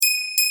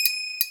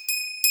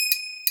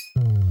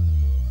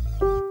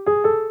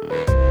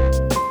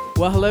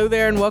Well, hello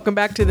there, and welcome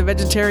back to the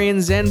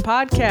Vegetarian Zen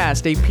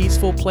Podcast, a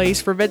peaceful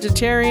place for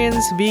vegetarians,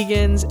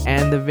 vegans,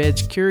 and the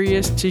veg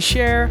curious to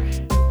share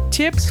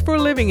tips for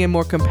living a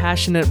more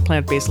compassionate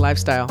plant-based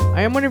lifestyle.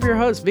 I am one of your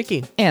hosts,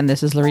 Vicky. And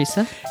this is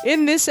Larissa.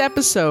 In this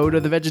episode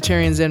of the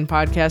Vegetarian Zen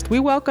Podcast, we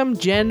welcome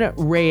Jen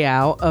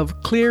Rayao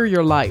of Clear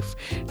Your Life.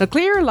 Now,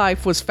 Clear Your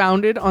Life was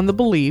founded on the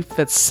belief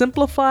that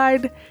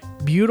simplified,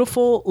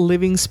 beautiful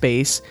living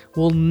space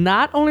will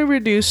not only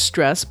reduce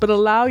stress, but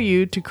allow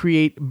you to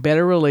create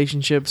better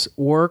relationships,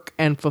 work,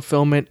 and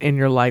fulfillment in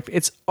your life.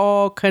 It's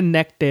all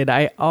connected.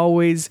 I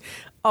always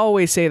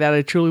say that.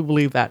 I truly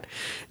believe that.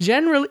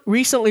 Jen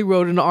recently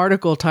wrote an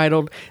article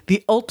titled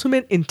The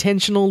Ultimate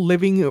Intentional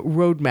Living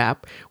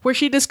Roadmap, where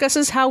she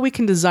discusses how we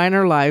can design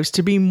our lives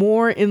to be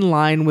more in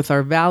line with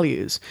our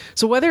values.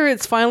 So whether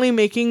it's finally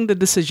making the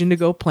decision to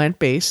go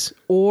plant-based,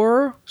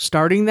 or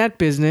starting that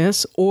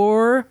business,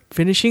 or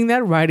finishing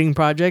that writing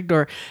project,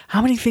 or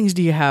how many things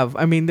do you have?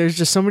 I mean, there's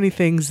just so many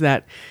things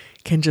that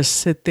can just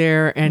sit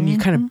there and you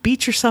kind of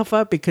beat yourself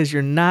up because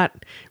you're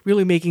not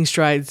really making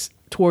strides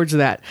towards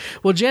that.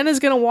 Well, Jen is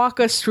going to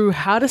walk us through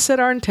how to set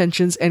our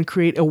intentions and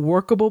create a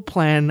workable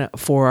plan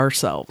for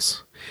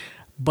ourselves.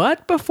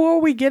 But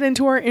before we get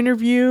into our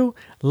interview,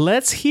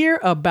 let's hear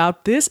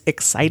about this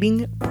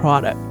exciting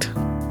product.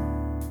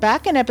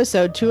 Back in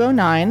episode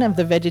 209 of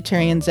the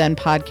Vegetarian Zen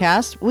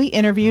Podcast, we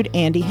interviewed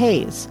Andy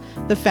Hayes,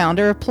 the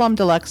founder of Plum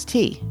Deluxe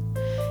Tea.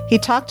 He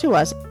talked to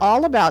us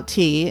all about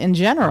tea in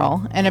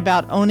general and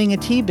about owning a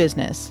tea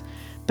business.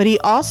 But he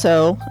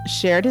also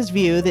shared his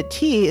view that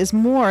tea is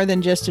more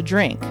than just a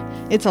drink.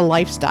 It's a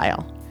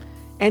lifestyle.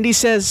 And he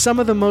says some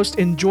of the most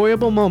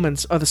enjoyable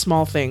moments are the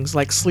small things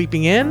like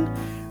sleeping in,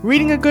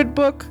 reading a good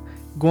book,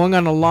 going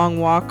on a long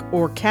walk,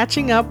 or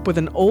catching up with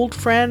an old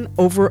friend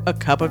over a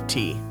cup of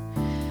tea.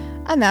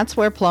 And that's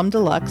where Plum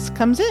Deluxe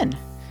comes in.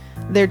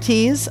 Their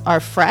teas are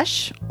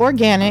fresh,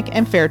 organic,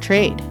 and fair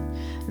trade.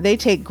 They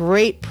take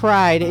great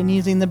pride in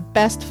using the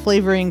best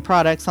flavoring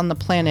products on the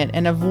planet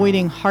and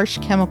avoiding harsh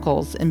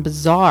chemicals and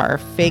bizarre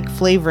fake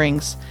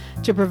flavorings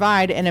to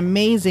provide an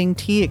amazing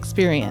tea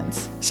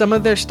experience. Some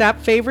of their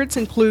staff favorites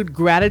include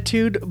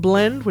Gratitude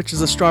Blend, which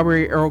is a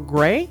strawberry Earl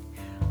Grey,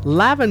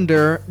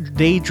 Lavender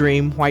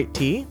Daydream White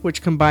Tea,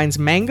 which combines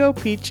mango,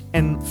 peach,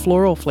 and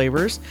floral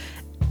flavors.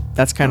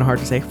 That's kind of hard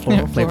to say,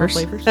 floral flavors.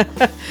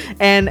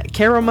 And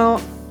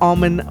Caramel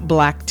Almond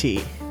Black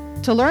Tea.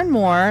 To learn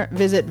more,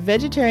 visit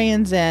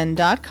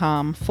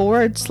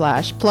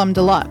vegetarianzen.com/Plum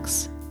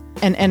Deluxe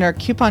and enter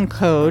coupon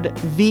code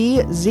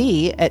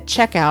VZ at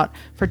checkout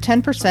for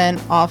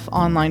 10% off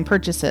online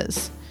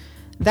purchases.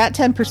 That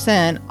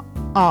 10%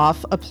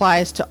 off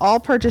applies to all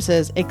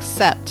purchases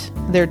except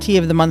their Tea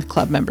of the Month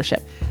Club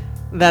membership.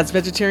 That's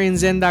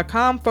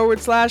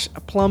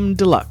vegetarianzen.com/Plum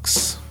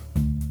Deluxe.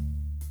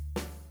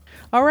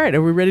 All right,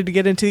 are we ready to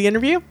get into the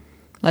interview?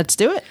 Let's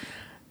do it.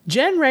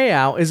 Jen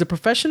Rayao is a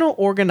professional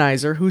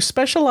organizer who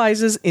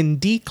specializes in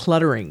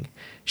decluttering.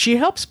 She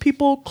helps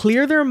people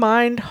clear their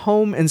mind,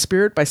 home, and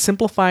spirit by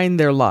simplifying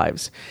their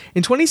lives.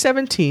 In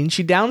 2017,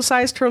 she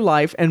downsized her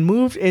life and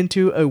moved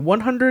into a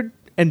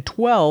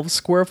 112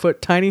 square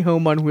foot tiny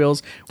home on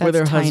wheels with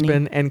her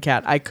husband and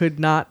cat. I could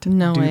not do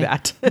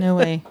that. No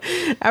way.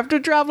 After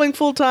traveling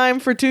full time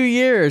for 2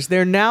 years,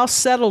 they're now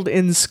settled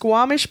in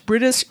Squamish,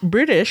 British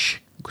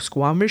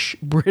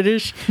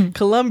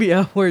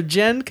Columbia, where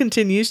Jen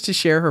continues to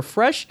share her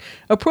fresh,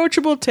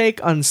 approachable take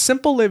on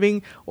simple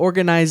living,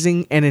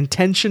 organizing, and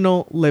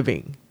intentional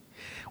living.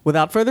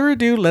 Without further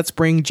ado, let's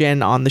bring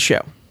Jen on the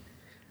show.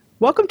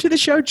 Welcome to the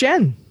show,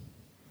 Jen.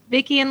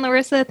 Vicky and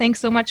Larissa,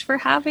 thanks so much for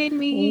having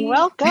me.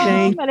 Welcome.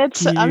 Thank and it's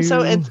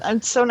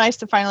so nice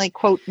to finally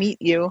quote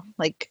meet you,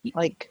 like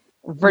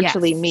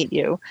virtually meet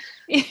you.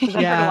 Because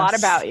I've heard a lot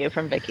about you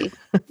from Vicky.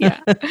 Yeah.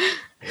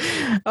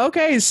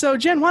 Okay, so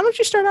Jen, why don't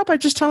you start out by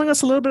just telling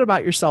us a little bit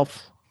about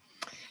yourself?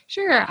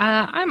 Sure.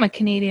 I'm a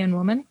Canadian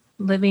woman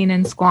living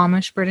in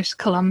Squamish, British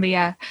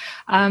Columbia.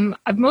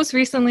 I've most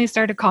recently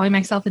started calling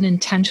myself an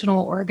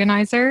intentional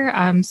organizer.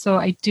 So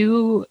I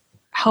do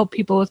help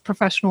people with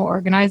professional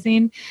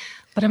organizing,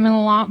 but I'm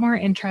a lot more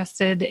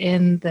interested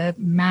in the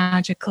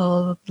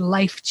magical,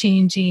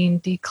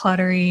 life-changing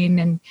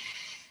decluttering and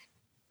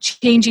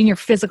changing your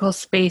physical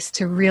space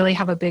to really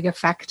have a big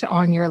effect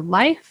on your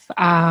life.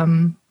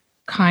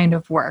 Kind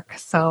of work.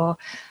 So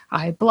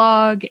I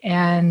blog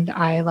and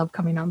I love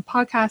coming on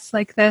podcasts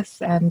like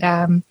this. And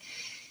a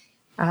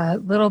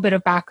little bit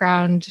of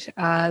background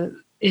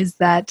is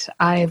that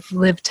I've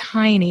lived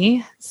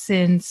tiny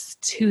since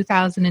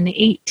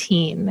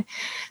 2018.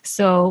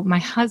 So my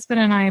husband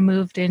and I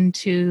moved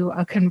into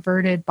a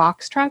converted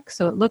box truck.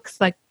 So it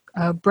looks like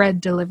a bread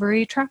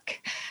delivery truck,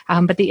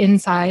 but the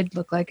inside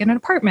looked like an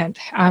apartment.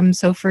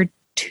 So for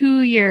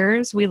 2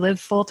 years, we lived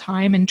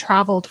full-time and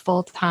traveled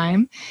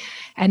full-time.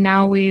 And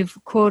now we've,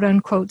 quote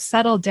unquote,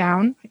 settled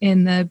down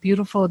in the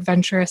beautiful,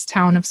 adventurous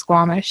town of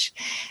Squamish.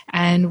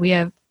 And we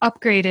have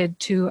upgraded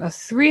to a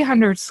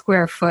 300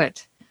 square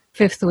foot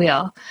fifth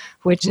wheel,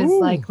 which is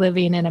like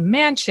living in a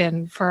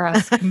mansion for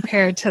us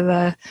compared to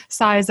the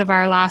size of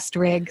our last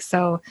rig.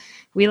 So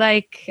we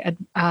like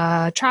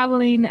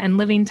traveling and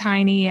living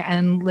tiny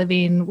and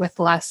living with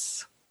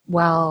less,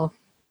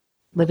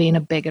 living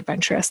a big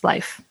adventurous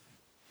life.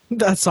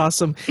 That's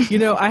awesome.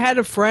 I had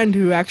a friend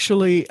who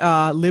actually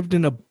lived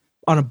on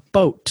a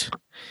boat.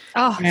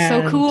 Oh,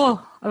 so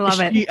cool. I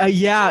love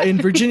it.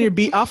 In Virginia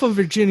off of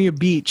Virginia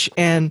Beach.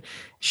 And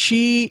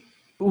she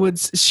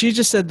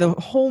just said the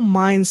whole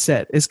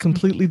mindset is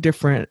completely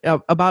different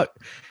about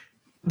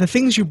the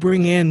things you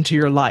bring into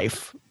your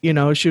life.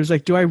 She was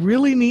like, do I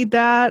really need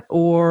that?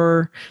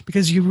 Or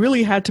because you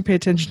really had to pay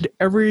attention to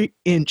every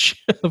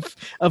inch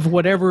of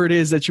whatever it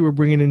is that you were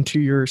bringing into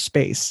your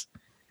space.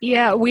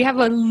 Yeah, we have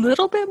a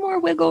little bit more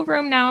wiggle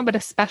room now, but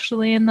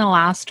especially in the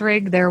last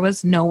rig, there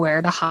was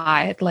nowhere to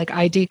hide. Like,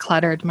 I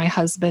decluttered my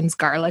husband's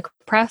garlic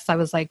press. I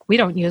was like, we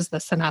don't use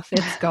this enough.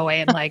 It's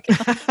going. Like,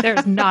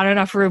 there's not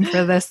enough room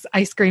for this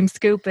ice cream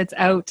scoop. It's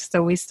out.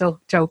 So we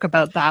still joke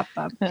about that.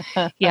 But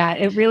yeah,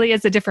 it really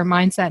is a different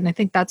mindset. And I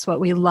think that's what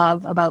we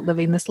love about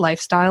living this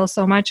lifestyle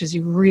so much is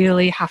you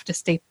really have to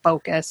stay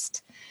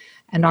focused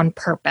and on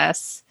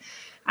purpose,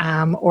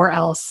 or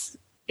else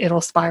it'll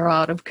spiral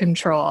out of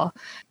control.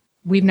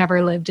 We've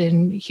never lived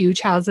in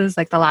huge houses.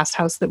 Like the last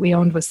house that we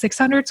owned was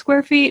 600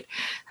 square feet.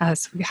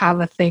 So we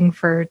have a thing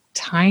for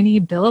tiny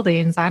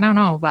buildings. I don't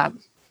know, but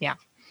yeah.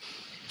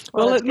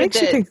 Well, it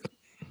makes you think.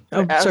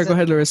 Oh, sorry. Go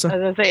ahead, Larissa. I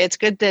was going to say, it's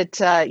good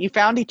that you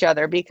found each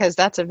other because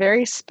that's a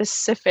very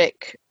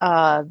specific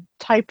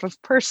type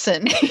of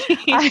person.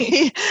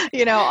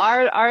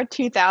 Our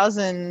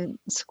 2,000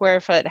 square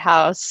foot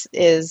house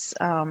is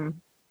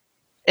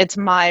it's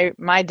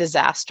my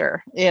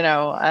disaster,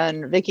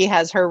 and Vicky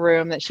has her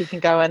room that she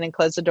can go in and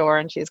close the door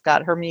and she's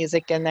got her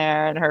music in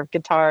there and her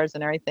guitars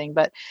and everything.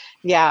 But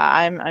yeah,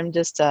 I'm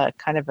just a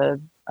kind of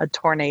a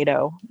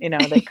tornado,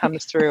 that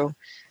comes through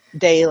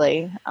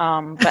daily.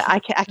 But I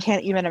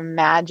can't even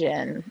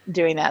imagine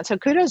doing that. So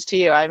kudos to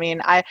you. I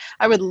mean, I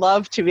would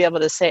love to be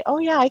able to say, oh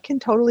yeah, I can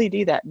totally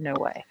do that. No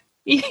way.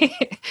 Yeah.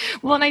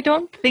 Well, and I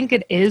don't think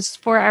it is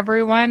for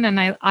everyone. And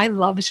I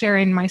love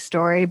sharing my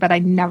story, but I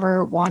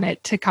never want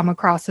it to come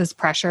across as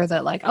pressure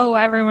that like, oh,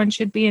 everyone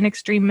should be an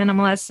extreme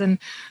minimalist and,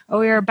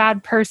 oh, you're a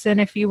bad person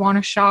if you want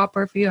to shop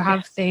or if you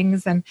have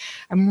things. And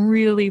I'm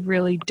really,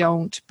 really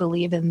don't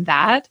believe in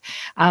that.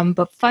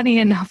 But funny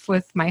enough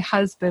with my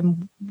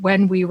husband,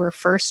 when we were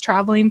first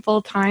traveling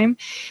full time,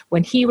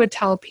 when he would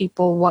tell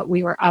people what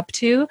we were up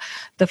to,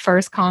 the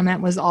first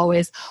comment was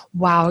always,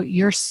 wow,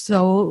 you're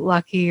so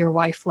lucky your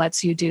wife lets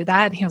you do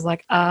that. And he was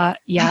like,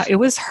 yeah, it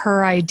was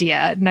her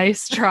idea.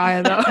 Nice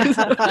try though.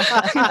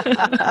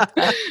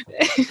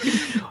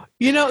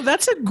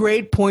 That's a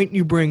great point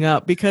you bring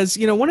up because,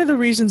 one of the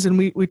reasons, and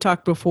we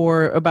talked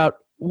before about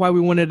why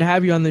we wanted to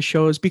have you on the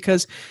show is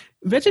because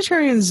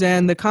Vegetarian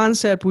Zen, the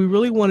concept, we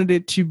really wanted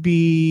it to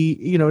be,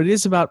 it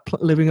is about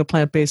living a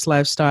plant-based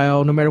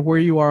lifestyle, no matter where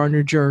you are on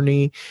your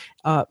journey.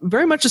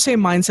 Very much the same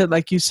mindset,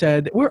 like you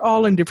said. We're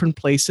all in different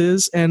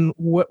places, and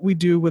what we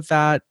do with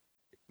that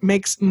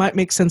might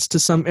make sense to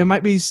some. It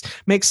might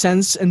make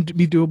sense and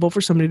be doable for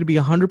somebody to be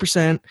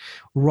 100%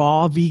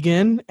 raw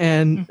vegan,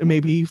 and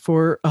maybe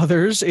for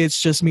others it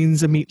just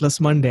means a meatless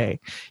Monday.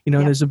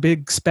 There's a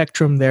big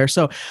spectrum there.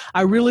 So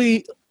I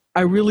really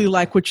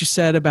like what you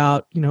said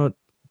about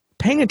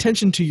paying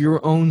attention to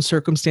your own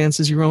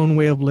circumstances, your own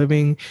way of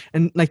living,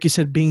 and like you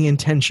said, being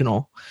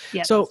intentional.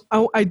 Yes. So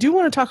I do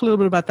want to talk a little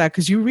bit about that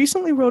because you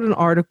recently wrote an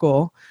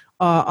article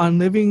on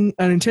living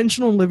an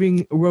intentional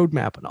living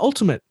roadmap, an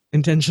ultimate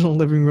intentional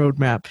living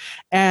roadmap.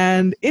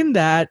 And in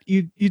that,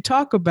 you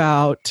talk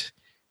about,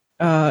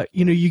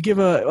 you give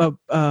a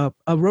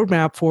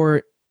roadmap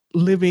for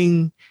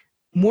living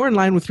more in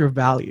line with your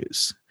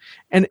values.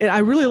 And I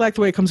really like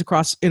the way it comes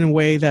across in a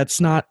way that's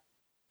not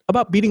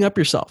about beating up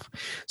yourself.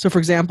 So, for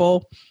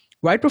example,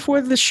 right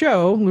before the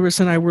show,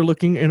 Larissa and I were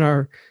looking in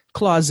our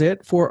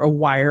closet for a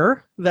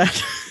wire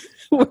that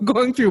we're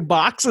going through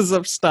boxes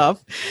of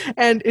stuff,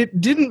 and it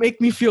didn't make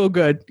me feel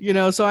good,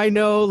 so I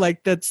know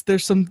like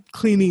there's some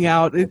cleaning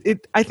out.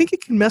 I think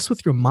it can mess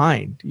with your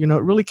mind, it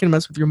really can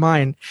mess with your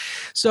mind.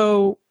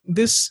 So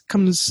this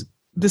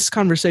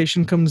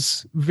conversation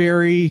comes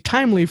very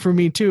timely for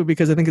me too,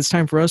 because I think it's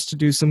time for us to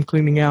do some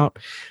cleaning out.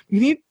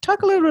 Can you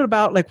talk a little bit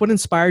about like what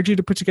inspired you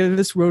to put together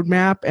this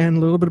roadmap and a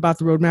little bit about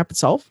the roadmap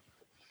itself?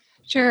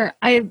 Sure.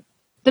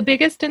 The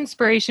biggest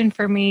inspiration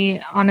for me,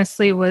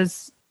 honestly,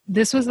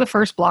 this was the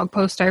first blog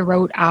post I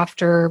wrote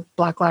after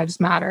Black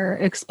Lives Matter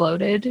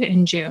exploded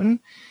in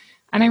June.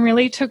 And I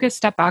really took a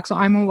step back. So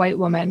I'm a white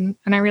woman,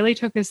 and I really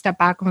took a step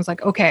back and was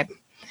like, okay,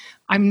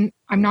 I'm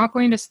not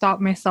going to stop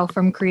myself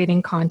from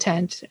creating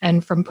content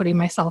and from putting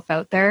myself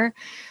out there,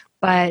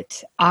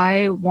 but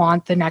I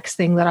want the next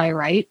thing that I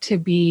write to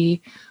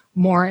be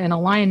more in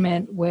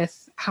alignment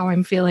with how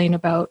I'm feeling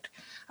about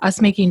us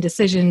making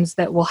decisions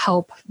that will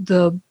help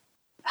the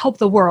help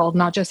the world,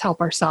 not just help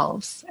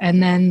ourselves.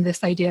 And then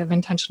this idea of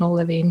intentional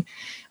living,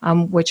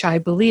 which I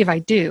believe I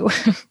do,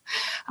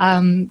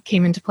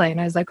 came into play.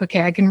 And I was like,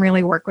 okay, I can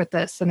really work with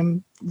this. And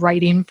I'm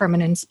writing from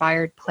an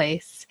inspired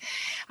place.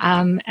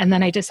 And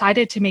then I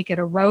decided to make it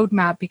a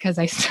roadmap because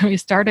I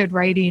started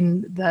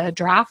writing the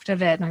draft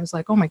of it. And I was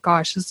like, oh my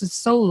gosh, this is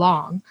so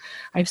long.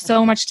 I have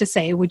so much to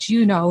say, which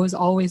is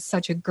always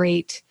such a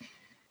great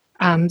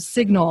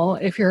signal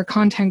if you're a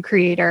content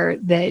creator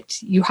that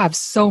you have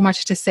so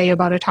much to say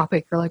about a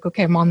topic. You're like,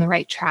 okay, I'm on the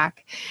right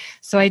track.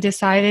 So I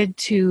decided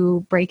to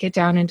break it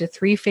down into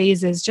 3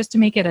 phases just to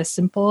make it as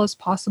simple as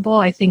possible.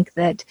 I think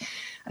that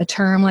a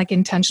term like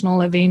intentional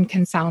living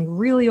can sound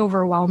really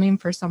overwhelming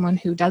for someone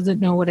who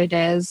doesn't know what it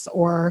is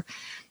or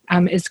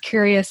is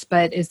curious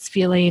but is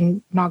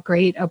feeling not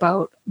great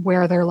about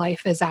where their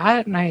life is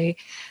at. And I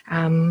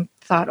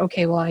thought,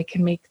 okay, well, I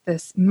can make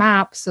this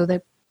map so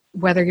that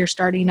whether you're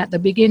starting at the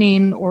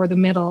beginning or the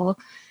middle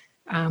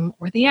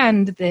or the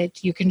end,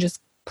 that you can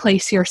just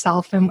place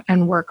yourself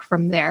and work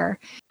from there.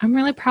 I'm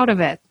really proud of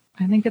it.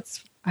 I think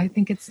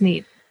it's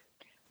neat.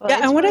 Well,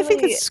 And what I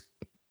think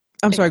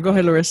I'm sorry, go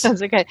ahead, Larissa.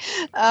 That's okay.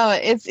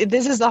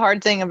 This is the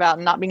hard thing about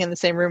not being in the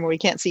same room where we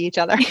can't see each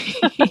other.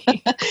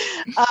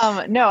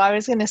 No, I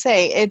was going to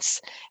say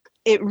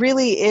it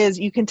really is.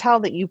 You can tell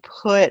that you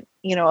put,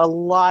 a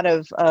lot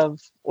of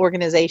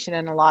organization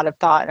and a lot of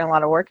thought and a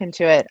lot of work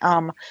into it.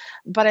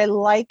 But I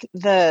like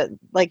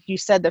you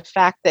said, the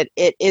fact that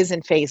it is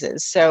in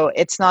phases. So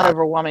it's not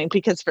overwhelming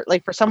because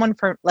for someone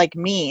like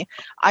me,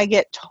 I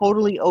get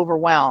totally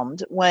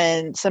overwhelmed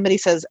when somebody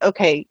says,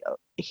 okay,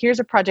 here's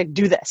a project,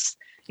 do this,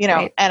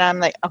 Right. And I'm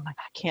like, oh my God,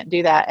 I can't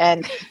do that.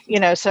 And,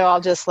 so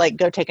I'll just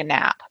go take a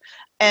nap.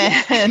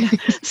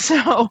 And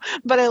so,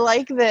 but I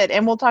like that,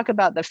 and we'll talk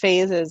about the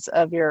phases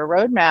of your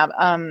roadmap.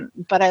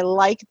 But I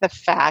like the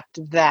fact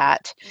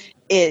that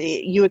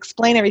you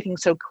explain everything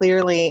so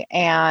clearly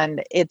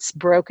and it's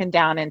broken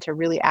down into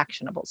really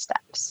actionable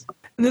steps.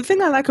 And the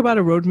thing I like about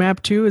a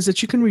roadmap too is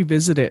that you can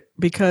revisit it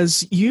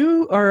because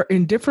you are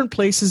in different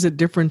places at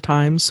different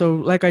times. So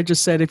like I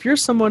just said, if you're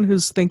someone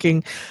who's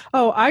thinking,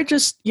 oh, I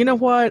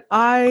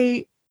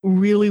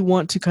really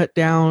want to cut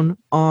down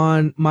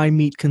on my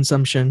meat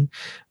consumption,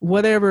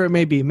 whatever it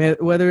may be,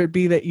 whether it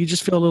be that you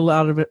just feel a little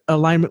out of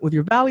alignment with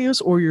your values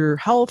or your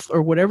health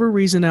or whatever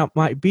reason that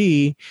might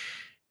be,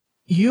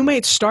 you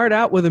may start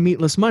out with a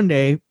meatless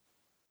Monday.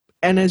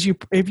 And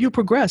if you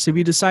progress, if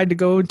you decide to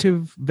go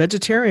into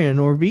vegetarian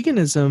or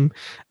veganism,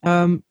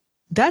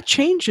 that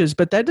changes,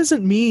 but that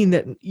doesn't mean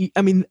that,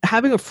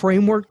 having a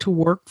framework to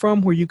work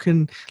from where you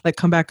can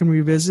come back and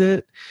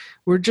revisit,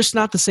 we're just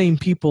not the same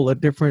people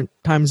at different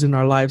times in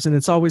our lives. And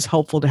it's always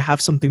helpful to have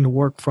something to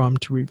work from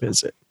to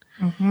revisit.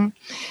 Mm-hmm.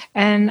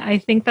 And I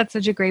think that's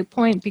such a great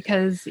point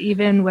because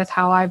even with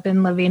how I've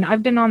been living,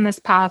 I've been on this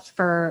path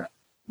for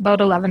about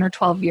 11 or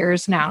 12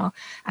 years now,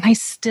 and I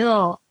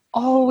still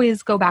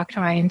always go back to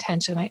my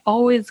intention. I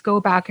always go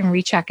back and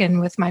recheck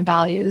in with my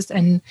values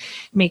and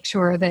make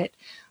sure that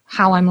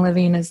how I'm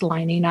living is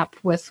lining up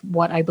with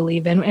what I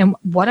believe in. And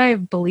what I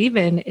believe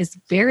in is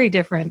very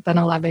different than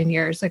 11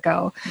 years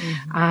ago.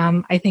 Mm-hmm.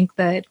 I think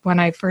that when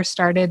I first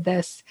started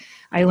this,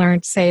 I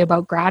learned, say,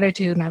 about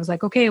gratitude. And I was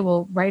like, okay,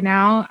 well, right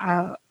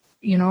now,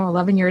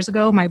 11 years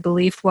ago, my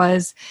belief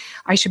was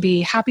I should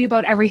be happy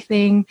about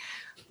everything,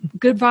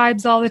 good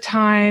vibes all the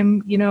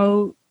time,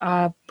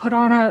 put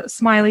on a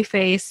smiley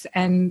face.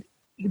 And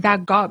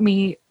that got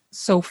me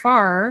so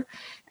far.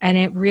 And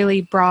it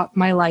really brought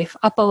my life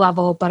up a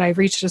level, but I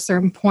reached a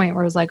certain point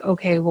where I was like,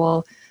 okay,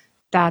 well,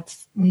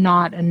 that's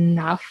not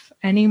enough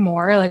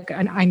anymore.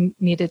 I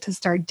needed to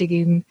start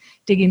digging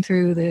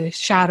through the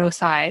shadow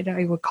side,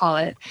 I would call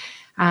it.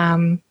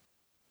 And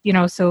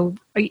still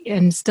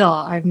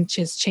I'm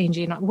just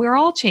changing. We're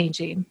all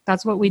changing.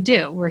 That's what we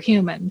do. We're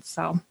human.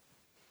 So.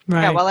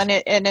 Right. Yeah. Well, and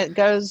it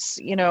goes,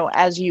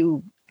 as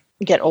you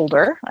get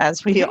older,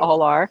 as we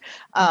all are,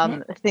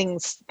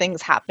 things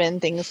happen,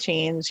 things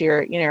change,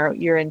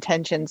 your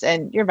intentions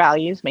and your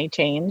values may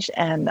change.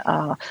 And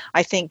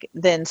I think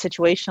then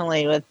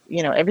situationally with,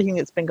 everything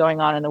that's been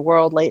going on in the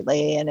world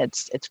lately, and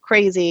it's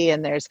crazy,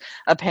 and there's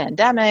a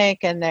pandemic,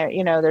 and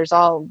there's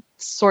all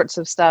sorts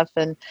of stuff,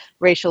 and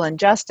racial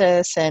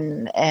injustice,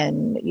 and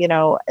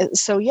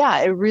so yeah,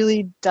 it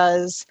really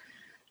does.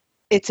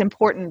 It's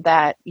important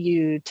that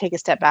you take a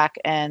step back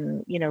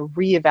and,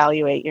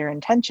 reevaluate your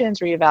intentions,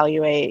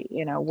 reevaluate,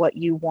 what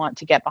you want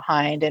to get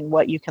behind and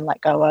what you can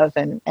let go of,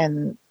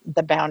 and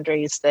the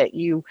boundaries that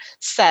you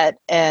set,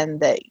 and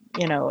that,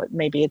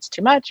 maybe it's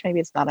too much, maybe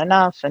it's not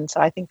enough. And so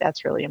I think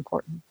that's really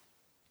important.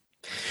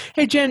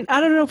 Hey, Jen,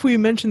 I don't know if we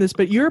mentioned this,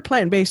 but you're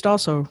plant-based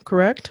also,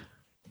 correct?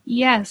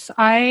 Yes,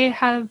 I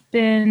have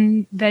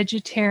been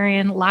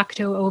vegetarian,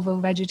 lacto-ovo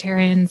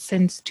vegetarian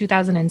since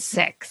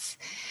 2006.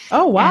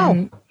 Oh, wow.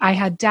 And I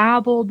had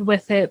dabbled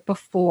with it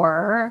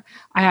before.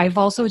 I've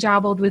also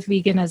dabbled with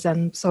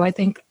veganism. So I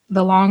think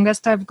the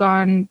longest I've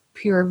gone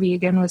pure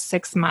vegan was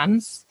 6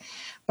 months.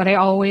 But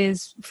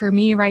for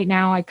me right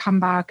now, I come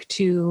back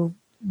to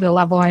the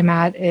level I'm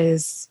at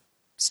is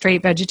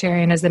straight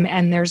vegetarianism,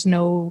 and there's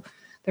no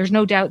There's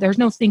no doubt, there's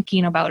no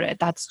thinking about it.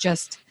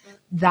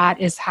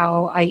 That is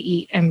how I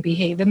eat and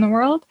behave in the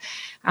world,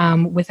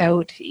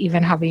 without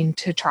even having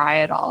to try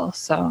it all.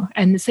 So,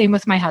 and the same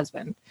with my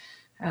husband.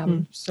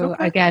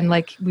 Again,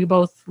 like, we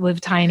both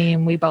live tiny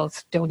and we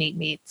both don't eat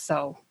meat.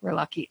 So we're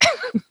lucky.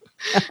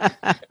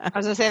 I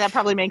was gonna say that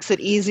probably makes it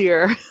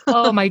easier.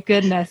 Oh my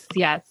goodness.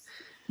 Yes.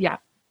 Yeah.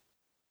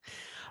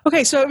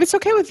 Okay, so if it's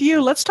okay with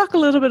you, let's talk a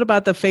little bit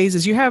about the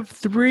phases. You have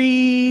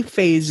 3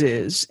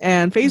 phases,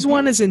 and phase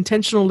 1 is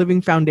Intentional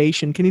Living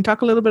Foundation. Can you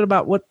talk a little bit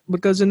about what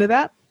goes into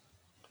that?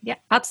 Yeah,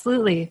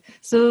 absolutely.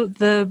 So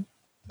the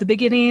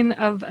beginning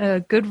of a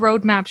good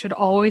roadmap should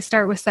always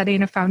start with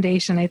setting a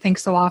foundation. I think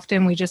so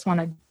often we just want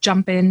to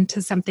jump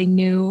into something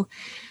new,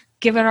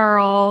 give it our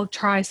all,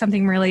 try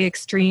something really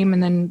extreme,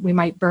 and then we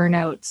might burn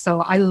out.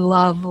 So I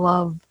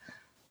love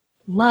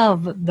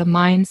the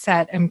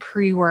mindset and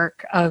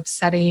pre-work of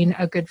setting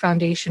a good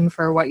foundation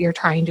for what you're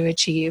trying to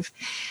achieve.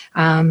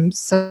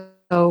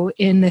 So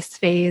in this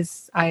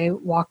phase, I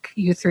walk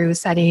you through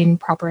setting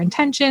proper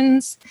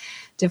intentions,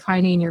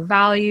 defining your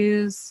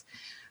values,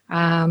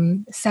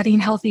 setting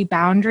healthy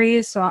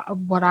boundaries. So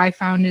what I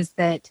found is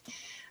that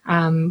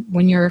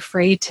when you're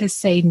afraid to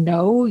say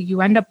no,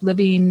 you end up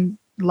living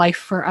life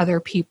for other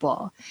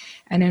people.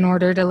 And in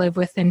order to live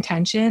with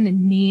intention,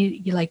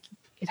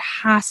 it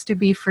has to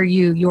be for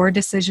you. Your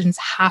decisions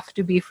have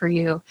to be for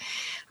you.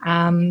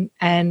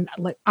 And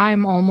like,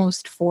 I'm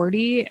almost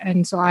 40.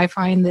 And so I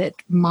find that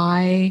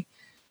my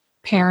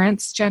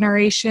parents'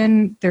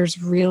 generation,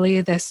 there's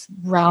really this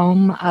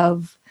realm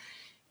of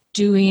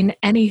doing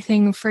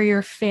anything for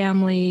your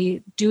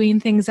family, doing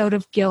things out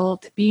of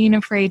guilt, being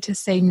afraid to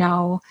say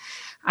no.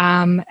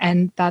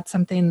 And that's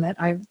something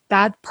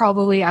that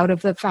probably out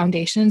of the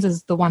foundations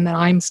is the one that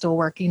I'm still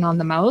working on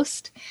the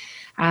most.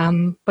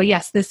 But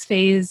yes, this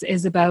phase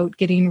is about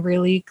getting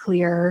really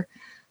clear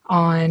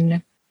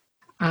on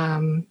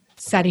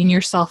setting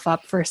yourself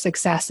up for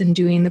success and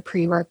doing the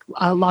pre-work.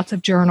 Lots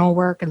of journal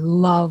work. I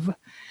love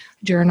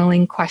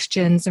journaling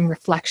questions and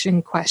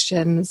reflection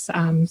questions.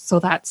 So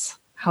that's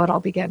how it all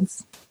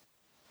begins.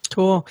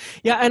 Cool.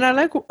 Yeah, and I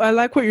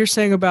like what you're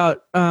saying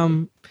about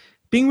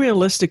being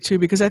realistic too,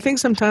 because I think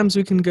sometimes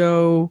we can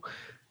go,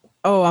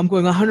 "Oh, I'm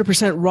going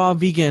 100% raw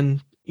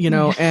vegan,"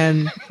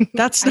 and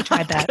that's I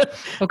tried that.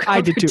 Okay,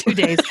 I did too. 2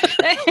 days.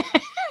 I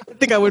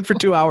think I went for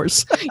 2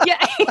 hours.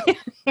 Yeah.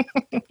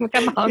 Look,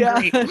 I'm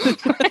hungry.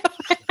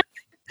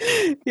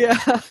 Yeah.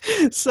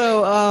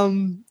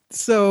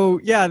 So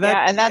yeah,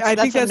 and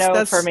that's a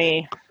no for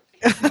me.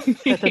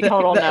 That's a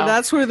total no.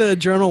 That's where the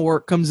journal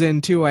work comes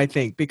in too, I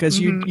think, because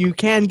you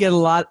can get a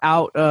lot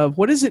out of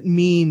what does it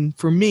mean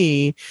for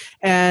me,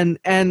 and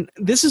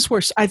this is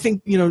where I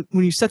think when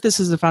you set this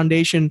as a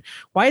foundation,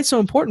 why it's so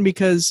important,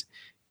 because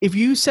if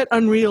you set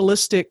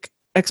unrealistic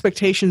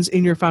expectations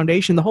in your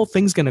foundation, the whole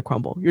thing's going to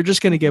crumble. You're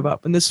just going to give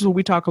up. And this is what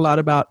we talk a lot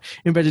about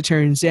in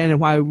Vegetarian Zen, and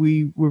why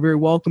we're very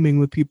welcoming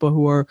with people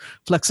who are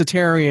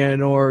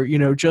flexitarian or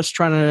just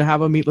trying to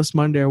have a meatless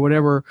Monday or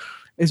whatever,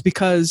 is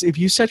because if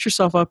you set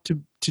yourself up to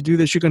do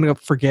this, you're going to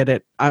forget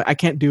it. I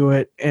can't do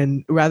it.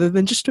 And rather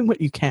than just doing what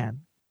you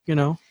can,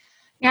 Yeah,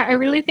 I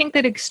really think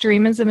that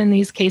extremism in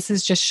these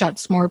cases just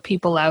shuts more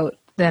people out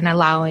than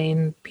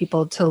allowing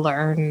people to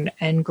learn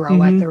and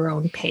grow at their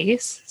own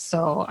pace.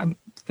 So I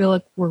feel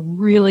like we're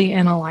really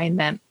in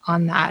alignment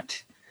on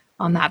that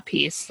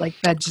piece, like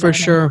Veg for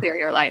sure. Clear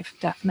Your Life,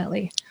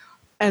 definitely.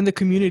 And the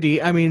community,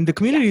 the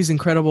community is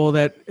incredible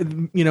that,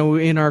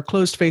 in our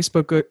closed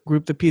Facebook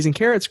group, the Peas and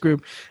Carrots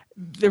group,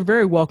 they're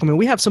very welcoming.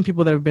 We have some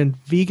people that have been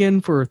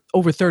vegan for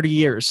over 30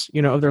 years,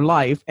 of their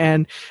life,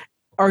 and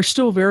are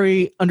still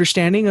very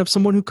understanding of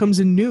someone who comes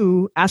in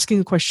new, asking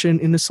a question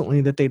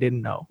innocently that they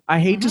didn't know. I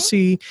hate to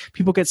see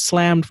people get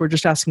slammed for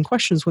just asking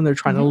questions when they're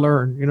trying to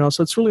learn,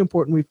 So it's really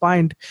important we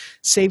find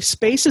safe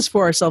spaces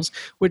for ourselves,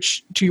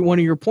 which, to one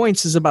of your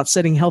points, is about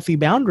setting healthy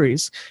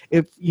boundaries.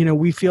 If,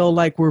 we feel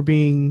like we're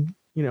being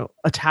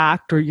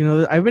attacked,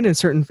 or, I've been in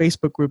certain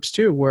Facebook groups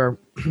too, where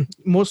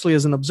mostly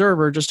as an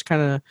observer, just to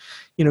kind of,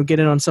 get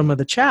in on some of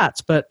the chats.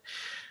 But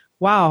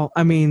wow,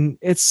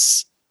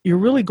 you're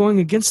really going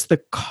against the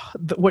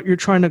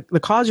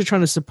cause you're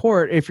trying to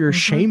support if you're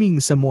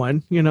shaming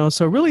someone,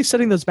 so really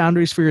setting those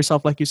boundaries for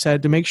yourself, like you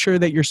said, to make sure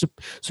that you're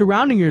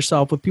surrounding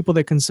yourself with people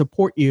that can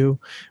support you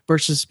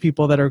versus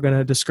people that are going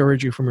to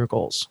discourage you from your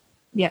goals.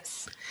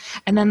 Yes.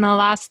 And then the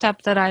last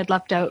step that I'd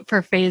left out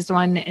for phase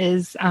 1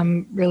 is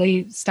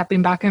really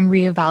stepping back and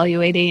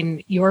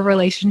reevaluating your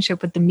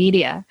relationship with the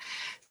media.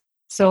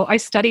 So I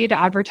studied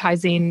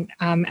advertising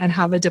and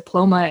have a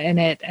diploma in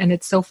it. And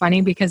it's so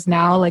funny because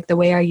now, like, the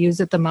way I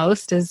use it the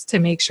most is to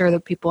make sure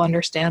that people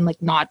understand,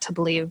 like, not to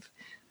believe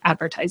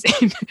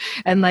advertising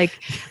and like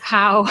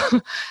how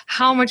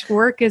much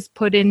work is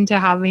put into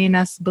having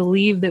us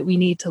believe that we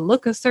need to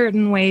look a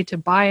certain way, to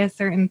buy a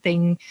certain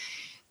thing,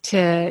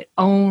 to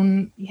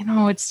own,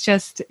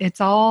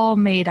 it's all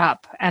made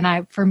up.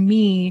 And for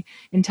me,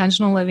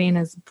 intentional living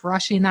is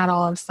brushing that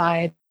all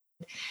aside.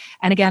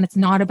 And again, it's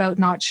not about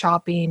not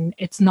shopping.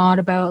 It's not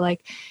about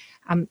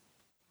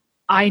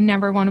I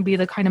never want to be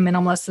the kind of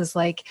minimalist that's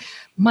like,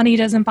 money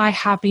doesn't buy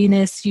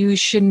happiness. You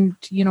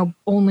shouldn't,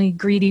 only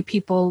greedy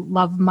people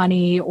love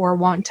money or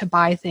want to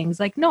buy things.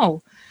 Like,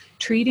 no,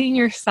 treating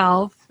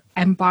yourself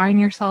and buying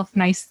yourself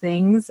nice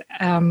things,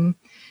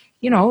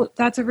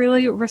 that's a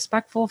really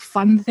respectful,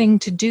 fun thing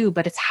to do,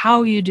 but it's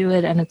how you do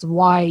it and it's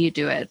why you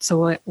do it.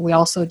 So we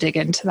also dig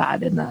into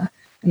that in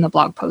the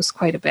blog post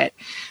quite a bit,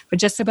 but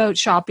just about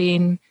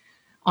shopping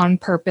on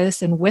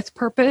purpose and with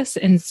purpose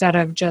instead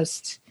of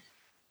just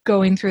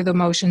going through the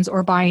motions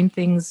or buying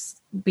things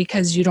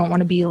because you don't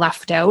want to be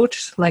left out.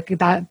 Like,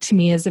 that to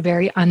me is a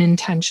very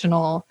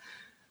unintentional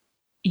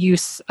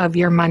use of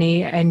your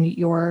money and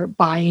your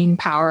buying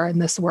power in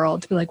this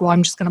world, to be like, well,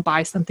 I'm just going to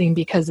buy something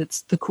because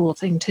it's the cool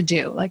thing to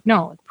do. Like,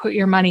 no, put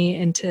your money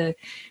into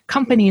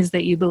companies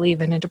that you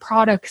believe in, into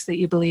products that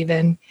you believe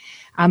in,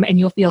 and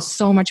you'll feel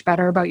so much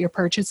better about your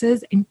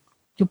purchases, and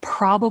you'll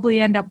probably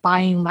end up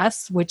buying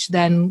less, which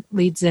then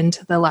leads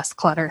into the less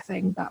clutter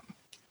thing.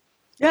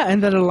 Yeah,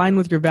 and that align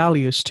with your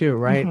values too,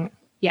 right? Mm-hmm.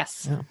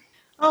 Yes. Yeah.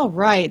 All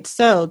right.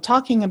 So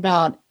talking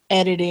about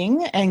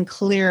editing and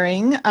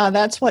clearing,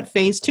 that's what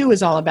phase 2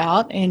 is all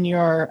about in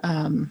your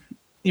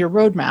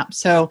roadmap.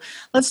 So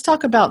let's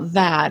talk about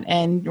that.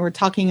 And we're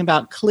talking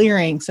about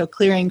clearing. So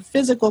clearing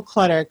physical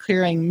clutter,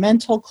 clearing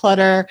mental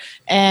clutter,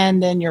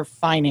 and then your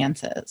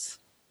finances.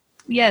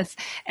 Yes.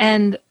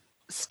 And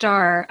 **,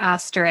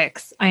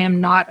 I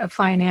am not a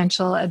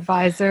financial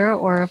advisor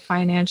or a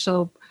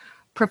financial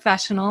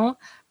professional.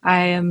 I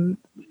am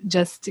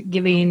just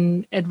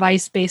giving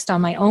advice based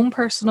on my own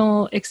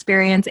personal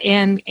experience,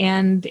 and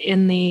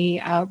in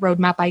the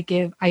roadmap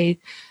I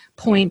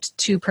point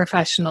to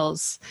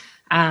professionals.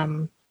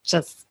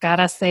 Just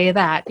gotta say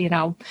that,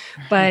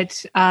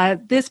 But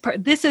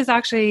this is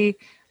actually,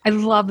 I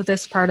love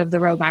this part of the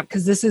roadmap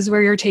because this is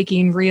where you're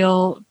taking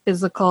real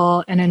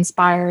physical and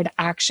inspired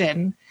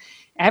action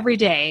every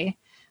day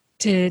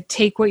to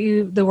take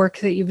the work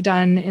that you've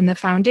done in the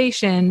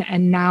foundation,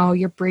 and now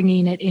you're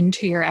bringing it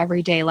into your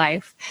everyday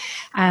life.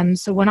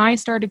 So when I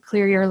started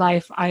Clear Your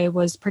Life, I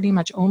was pretty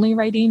much only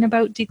writing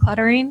about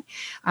decluttering.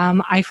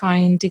 I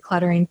find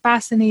decluttering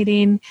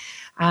fascinating.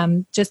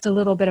 Just a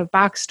little bit of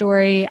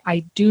backstory.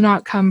 I do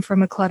not come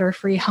from a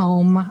clutter-free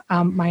home.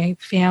 I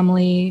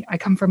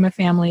come from a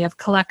family of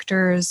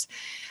collectors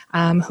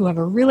who have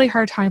a really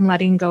hard time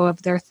letting go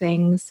of their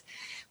things.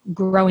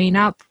 Growing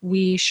up,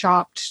 we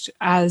shopped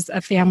as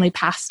a family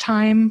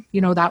pastime.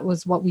 That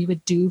was what we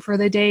would do for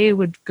the day,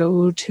 would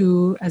go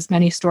to as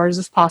many stores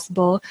as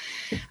possible.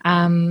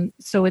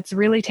 So it's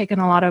really taken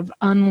a lot of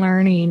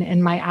unlearning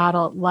in my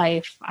adult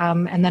life.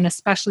 And then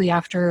especially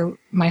after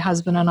my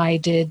husband and I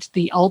did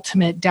the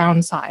ultimate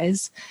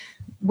downsize,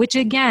 which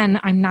again,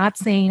 I'm not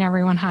saying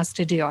everyone has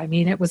to do. I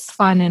mean, it was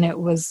fun and it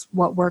was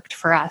what worked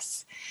for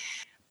us.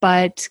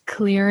 But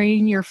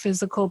clearing your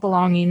physical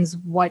belongings,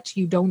 what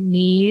you don't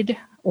need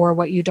or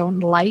what you don't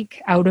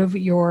like, out of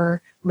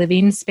your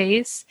living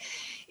space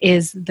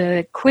is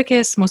the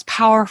quickest, most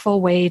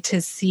powerful way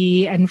to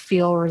see and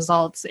feel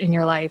results in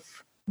your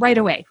life right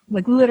away.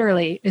 Like,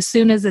 literally, as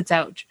soon as it's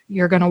out,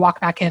 you're going to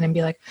walk back in and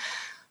be like,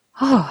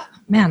 oh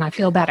man, I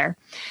feel better.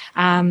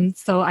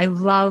 So I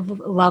love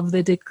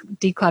the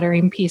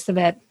decluttering piece of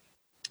it.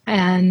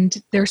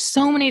 And there's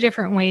so many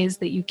different ways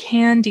that you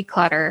can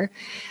declutter.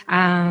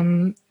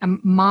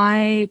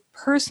 My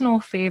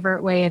personal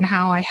favorite way, and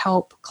how I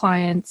help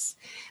clients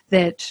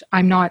that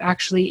I'm not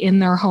actually in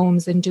their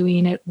homes and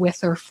doing it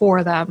with or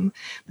for them,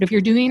 but if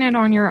you're doing it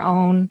on your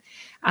own,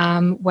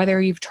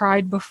 whether you've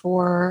tried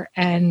before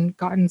and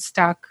gotten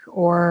stuck,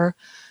 or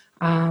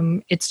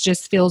it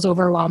just feels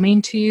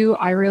overwhelming to you,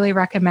 I really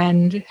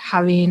recommend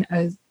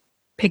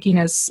picking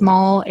a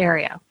small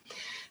area.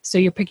 So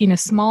you're picking a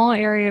small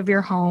area of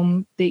your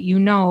home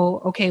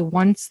that okay,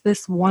 once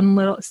this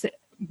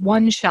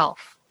one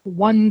shelf,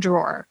 one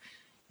drawer,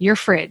 your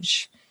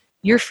fridge,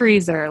 your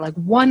freezer, like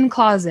one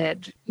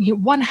closet,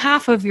 one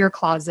half of your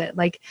closet,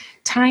 like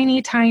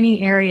tiny,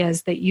 tiny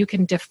areas that you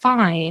can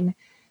define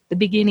the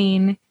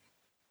beginning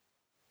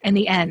and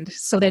the end,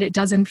 so that it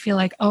doesn't feel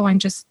like, oh, I'm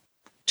just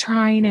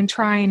trying and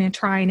trying and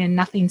trying and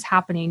nothing's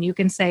happening. You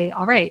can say,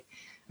 all right,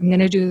 I'm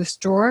going to do this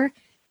drawer.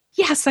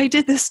 Yes, I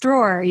did this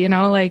drawer,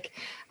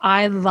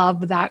 I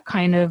love that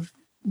kind of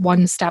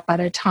one step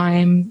at a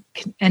time,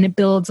 and it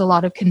builds a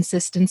lot of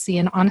consistency.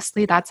 And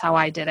honestly, that's how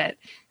I did it.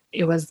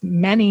 It was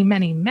many,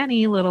 many,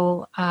 many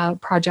little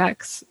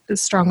projects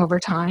strung over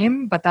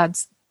time, but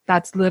that's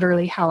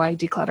literally how I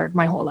decluttered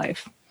my whole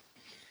life.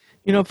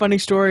 Funny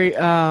story,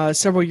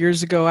 several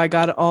years ago, I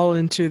got all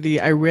into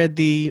I read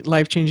the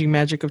Life-Changing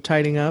Magic of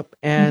Tidying Up,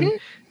 and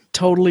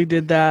totally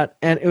did that.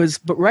 And it was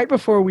right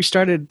before we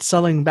started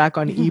selling back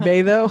on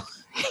eBay, though.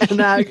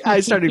 And I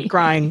started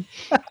crying.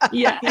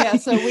 Yeah.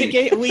 So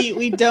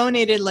we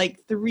donated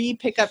like 3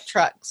 pickup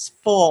trucks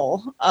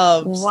full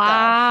of stuff.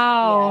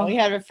 Yeah, we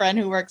had a friend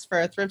who works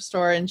for a thrift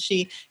store, and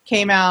she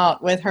came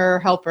out with her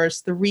helpers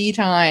 3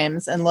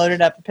 times and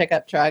loaded up a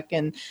pickup truck.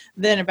 And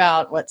then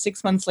about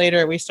 6 months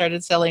later, we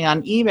started selling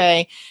on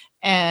eBay.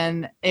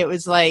 And it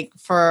was like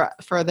for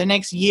the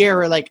next year,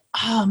 we're like,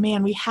 oh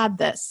man, we had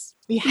this.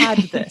 We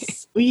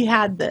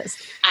had this.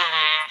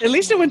 At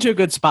least it went to a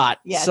good spot.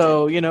 Yeah,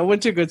 so,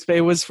 went to a good spot.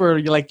 It was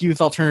for like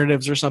youth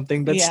alternatives or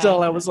something. But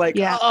still, I was like,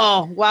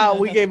 oh, wow,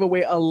 we gave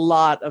away a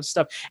lot of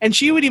stuff. And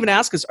she would even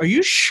ask us, are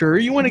you sure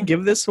you want to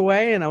give this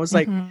away? And I was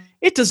like,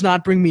 it does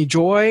not bring me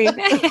joy.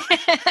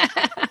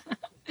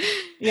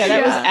 Yeah,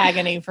 that was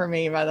agony for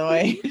me, by the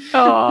way.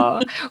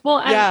 Oh,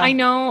 well, I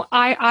know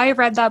I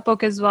read that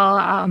book as well.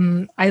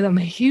 I'm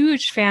a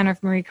huge fan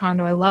of Marie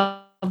Kondo. I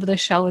love the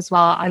show as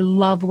well. I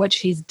love what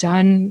she's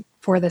done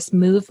for this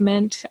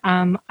movement.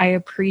 I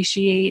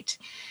appreciate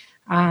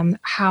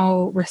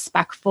how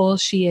respectful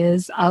she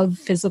is of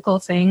physical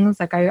things.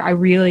 Like I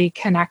really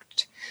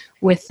connect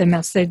with the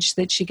message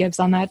that she gives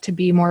on that, to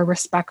be more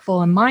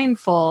respectful and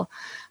mindful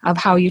of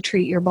how you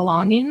treat your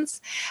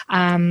belongings.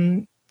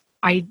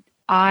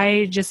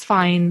 I just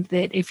find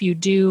that if you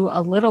do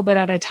a little bit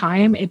at a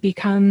time, it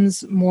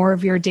becomes more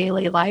of your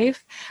daily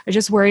life. I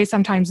just worry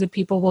sometimes that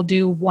people will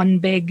do one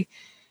big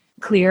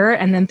clear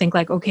and then think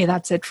like, okay,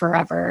 that's it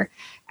forever.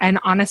 And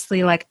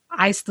honestly, like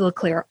I still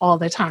clear all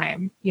the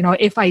time.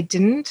 If I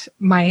didn't,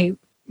 my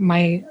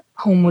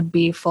home would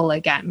be full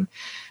again.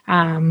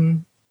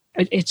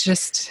 It's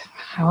just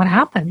how it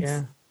happens.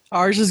 Yeah.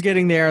 Ours is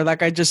getting there.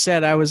 Like I just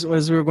said, as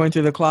we were going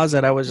through the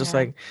closet, I was just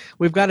like,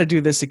 we've got to do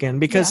this again,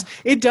 because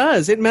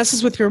it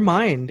messes with your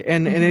mind,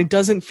 and it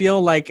doesn't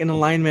feel like in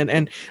alignment.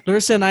 And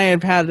Larissa and I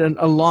have had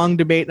a long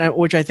debate,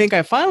 which I think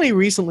I finally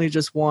recently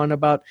just won,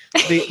 about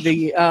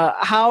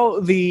how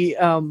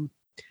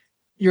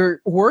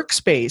your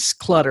workspace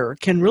clutter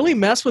can really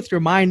mess with your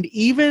mind,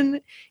 even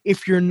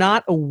if you're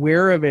not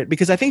aware of it.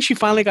 Because I think she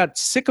finally got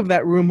sick of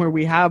that room where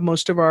we have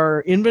most of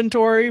our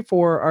inventory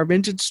for our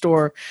vintage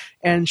store,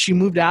 and she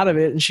moved out of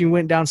it and she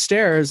went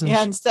downstairs. And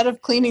instead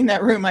of cleaning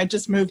that room, I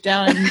just moved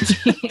down and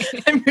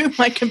I moved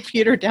my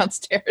computer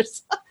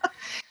downstairs.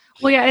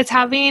 Well, yeah, it's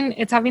having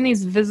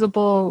these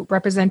visible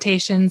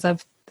representations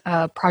of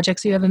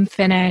projects you haven't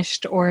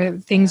finished, or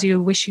things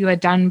you wish you had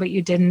done but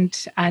you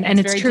didn't, and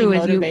it's true.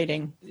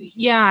 Motivating.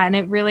 And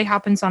it really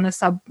happens on a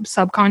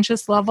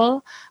subconscious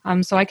level.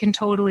 So I can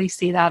totally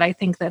see that. I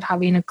think that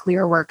having a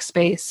clear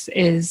workspace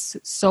is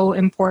so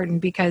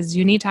important, because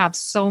you need to have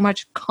so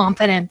much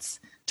confidence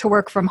to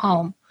work from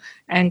home,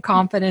 and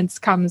confidence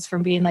comes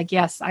from being like,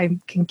 yes, I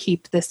can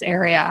keep this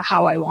area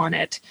how I want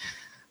it.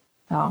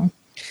 So.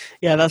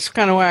 Yeah, that's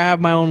kind of why I have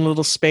my own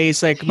little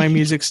space, like my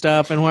music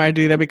stuff, and why I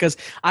do that, because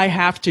I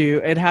have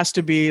to. It has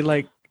to be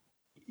like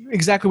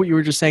exactly what you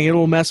were just saying. It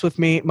will mess with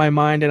my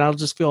mind, and I'll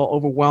just feel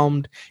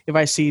overwhelmed if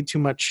I see too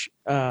much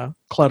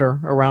clutter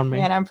around me.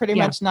 Yeah, and I'm pretty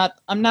much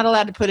I'm not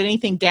allowed to put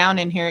anything down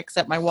in here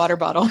except my water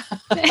bottle.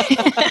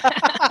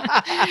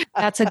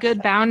 That's a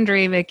good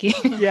boundary, Vicki.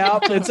 Yeah,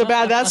 that's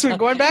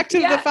going back to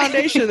the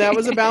foundation. That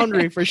was a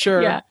boundary for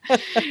sure.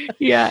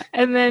 Yeah.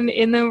 And then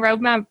in the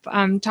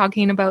roadmap,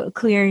 talking about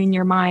clearing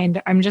your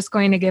mind, I'm just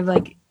going to give,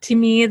 like, to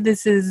me,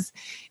 this is,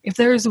 if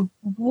there's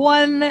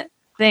one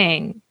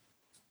thing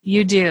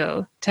you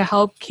do to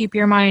help keep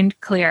your mind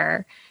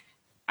clear,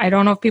 I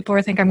don't know if people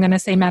think I'm going to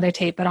say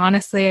meditate, but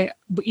honestly,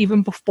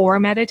 even before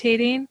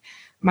meditating,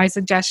 my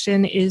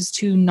suggestion is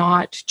to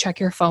not check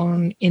your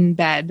phone in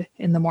bed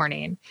in the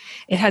morning.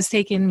 It has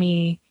taken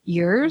me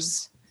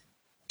years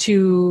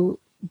to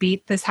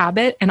beat this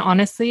habit. And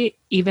honestly,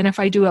 even if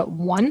I do it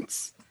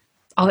once,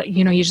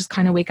 you just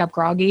kind of wake up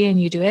groggy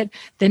and you do it.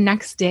 The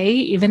next day,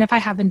 even if I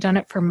haven't done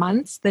it for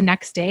months, the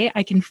next day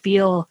I can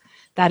feel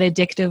that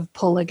addictive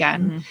pull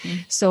again. Mm-hmm.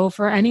 So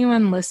for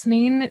anyone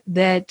listening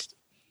that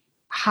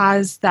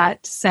has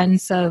that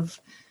sense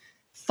of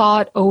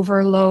thought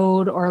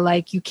overload, or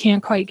like you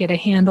can't quite get a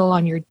handle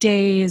on your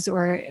days,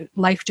 or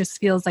life just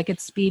feels like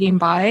it's speeding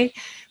by,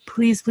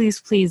 please, please,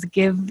 please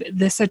give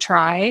this a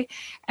try,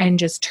 and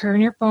just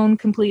turn your phone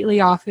completely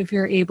off if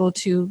you're able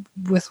to,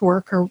 with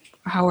work or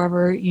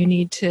however you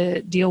need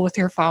to deal with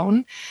your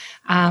phone.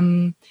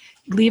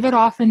 Leave it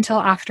off until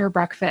after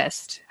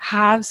breakfast.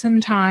 Have some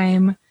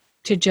time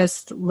to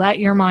just let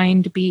your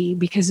mind be,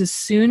 because as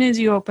soon as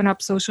you open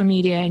up social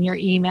media and your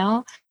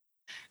email,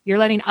 you're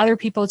letting other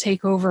people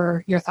take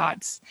over your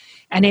thoughts,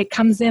 and it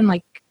comes in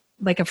like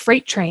a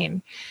freight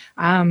train.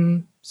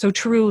 So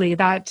truly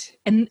that,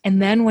 and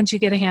then once you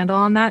get a handle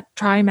on that,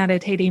 try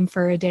meditating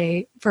for a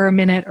day, for a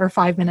minute or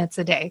 5 minutes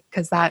a day,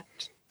 because that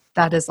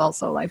is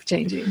also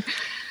life-changing.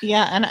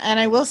 Yeah. And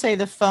I will say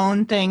the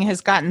phone thing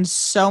has gotten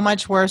so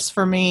much worse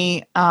for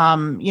me,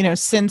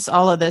 since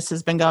all of this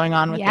has been going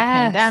on with the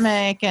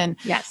pandemic, and,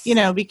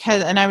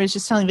 because, and I was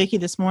just telling Vicki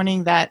this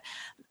morning that,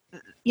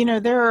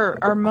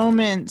 there are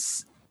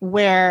moments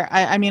where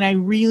I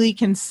really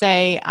can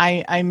say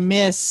I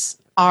miss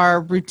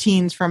our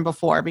routines from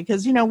before,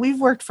 because, we've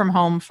worked from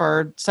home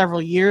for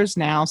several years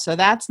now, so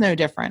that's no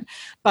different.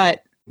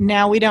 But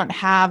now we don't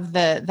have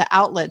the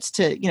outlets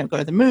to, go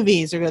to the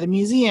movies or go to the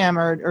museum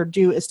or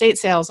do estate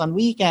sales on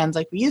weekends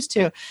like we used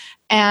to.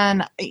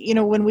 And,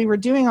 when we were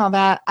doing all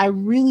that, I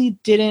really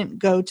didn't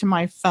go to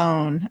my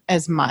phone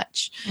as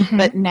much. Mm-hmm.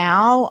 But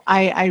now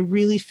I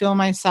really feel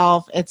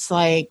myself, it's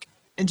like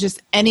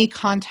just any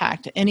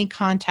contact,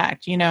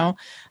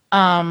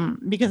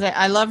 because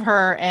I love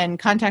her and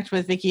contact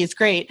with Vicki is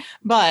great,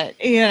 but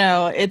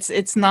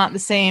it's not the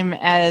same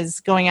as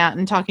going out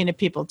and talking to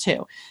people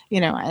too,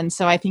 and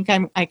so I think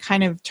I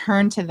kind of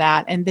turn to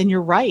that. And then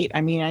you're right.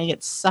 I mean, I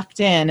get sucked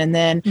in, and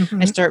then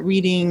I start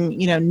reading,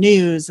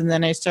 news, and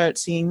then I start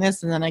seeing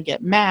this, and then I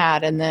get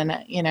mad, and then,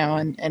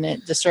 and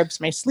it disturbs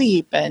my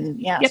sleep.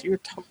 And so you're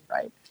totally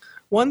right.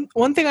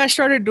 One thing I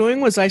started doing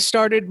was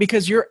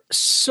because you're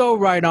so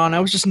right on. I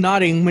was just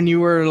nodding when you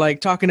were like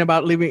talking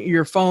about leaving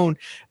your phone.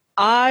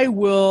 I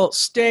will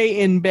stay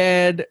in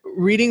bed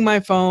reading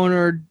my phone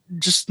or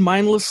just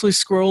mindlessly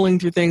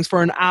scrolling through things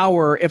for an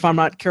hour if I'm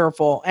not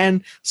careful.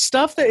 And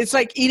stuff that it's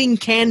like eating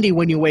candy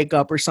when you wake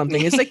up or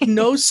something. It's like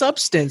no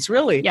substance,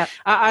 really. Yep.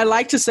 I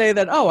like to say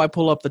that, I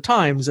pull up the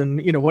Times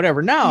and,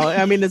 whatever. Now,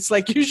 I mean, it's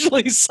like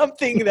usually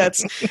something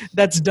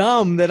that's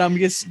dumb that I'm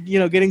just,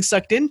 getting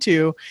sucked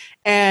into.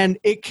 And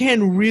it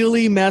can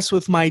really mess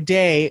with my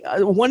day.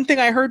 One thing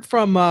I heard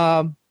from...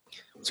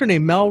 what's her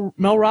name? Mel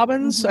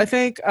Robbins, I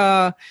think,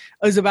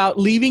 is about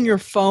leaving your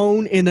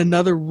phone in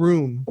another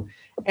room.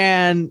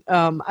 And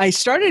I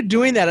started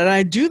doing that. And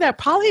I do that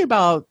probably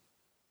about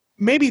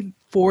maybe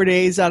 4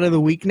 days out of the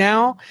week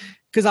now,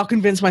 because I'll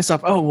convince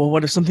myself,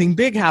 what if something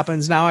big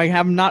happens? Now I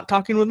am not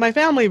talking with my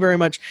family very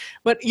much.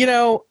 But, in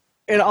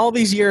all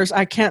these years,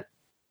 I can't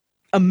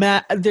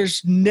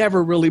there's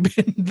never really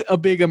been a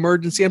big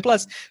emergency. And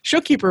plus,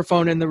 she'll keep her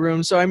phone in the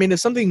room. So, I mean, if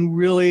something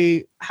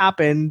really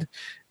happened,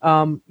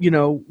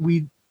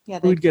 we'd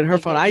get her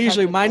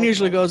phone. Mine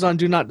usually goes on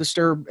do not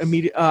disturb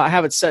immediate. I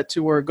have it set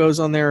to where it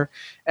goes on there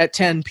at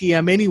 10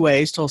 p.m.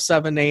 anyways till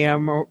 7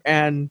 a.m.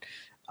 And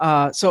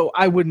so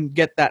I wouldn't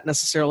get that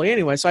necessarily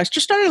anyway. So I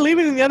just started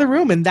leaving it in the other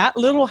room, and that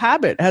little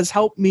habit has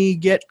helped me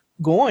get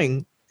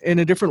going in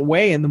a different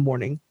way in the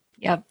morning.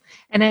 Yep.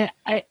 And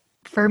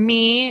for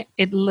me,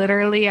 it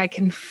literally, I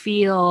can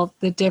feel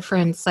the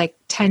difference, like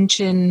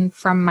tension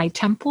from my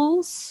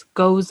temples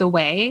goes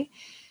away.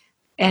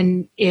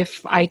 And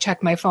if I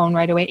check my phone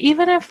right away,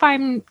 even if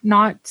I'm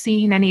not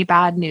seeing any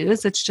bad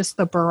news, it's just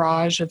the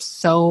barrage of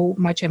so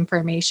much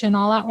information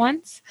all at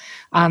once.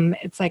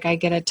 It's like I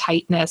get a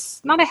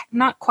tightness,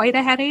 not quite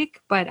a headache,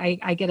 but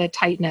I get a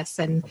tightness,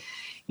 and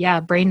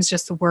brain's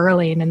just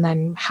whirling, and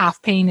then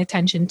half paying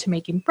attention to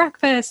making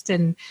breakfast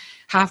and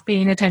half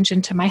paying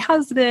attention to my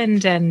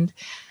husband, and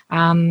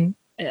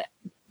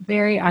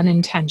very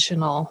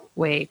unintentional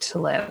way to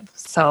live.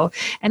 So,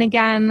 and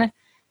again,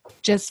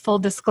 just full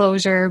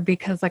disclosure,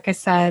 because like I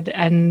said,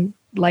 and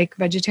like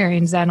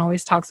Vegetarian Zen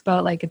always talks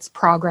about, like it's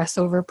progress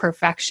over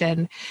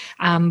perfection.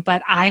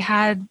 But I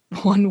had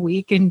 1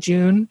 week in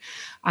June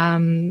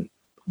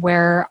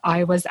where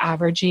I was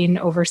averaging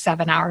over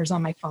 7 hours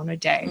on my phone a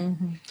day.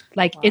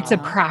 Like it's a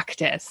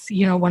practice.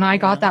 When I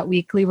got that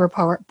weekly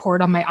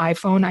report on my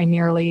iPhone, I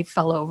nearly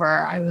fell over.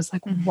 I was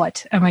like,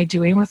 what am I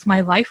doing with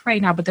my life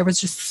right now? But there was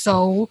just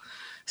so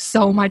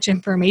much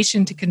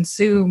information to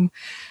consume.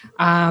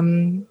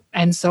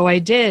 And so I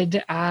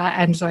did.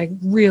 And so I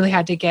really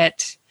had to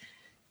get,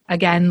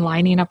 again,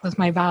 lining up with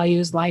my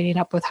values, lining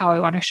up with how I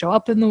want to show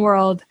up in the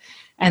world.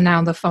 And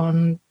now the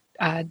phone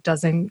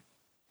doesn't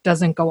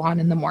go on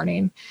in the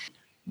morning.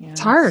 Yeah,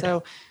 it's hard.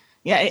 So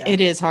it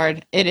is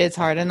hard. It is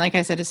hard. And like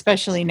I said,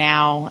 especially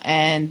now,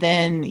 and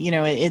then,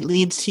 it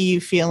leads to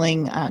you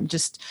feeling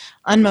just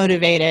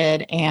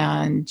unmotivated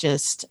and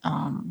just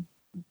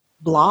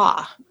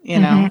blah,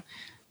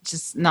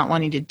 just not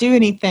wanting to do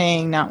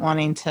anything, not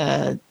wanting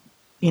to,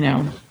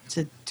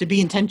 to be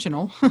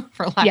intentional,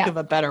 for lack of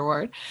a better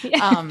word.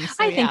 I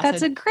think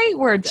that's a great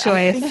word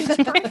choice. I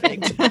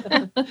think it's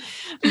perfect.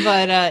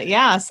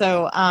 But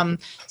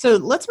so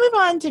let's move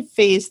on to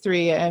phase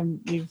 3. And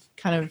we've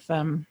kind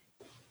of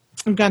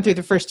we've gone through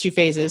the first 2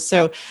 phases.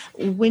 So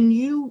when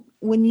you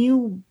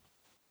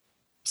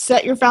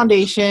set your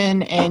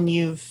foundation and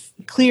you've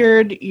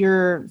cleared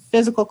your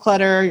physical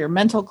clutter, your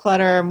mental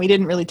clutter, and we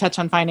didn't really touch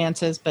on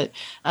finances, but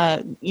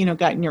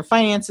gotten your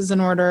finances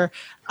in order.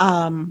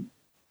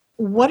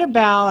 What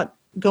about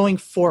going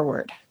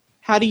forward?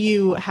 How do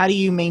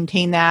you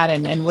maintain that,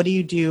 and what do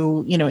you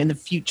do, in the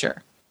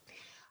future?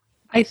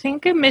 I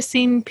think a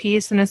missing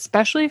piece, and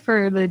especially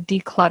for the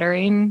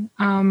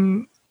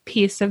decluttering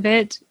piece of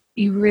it,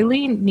 you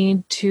really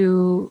need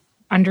to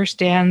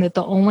understand that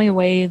the only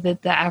way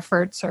that the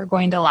efforts are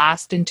going to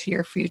last into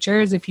your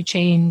future is if you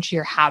change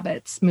your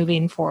habits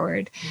moving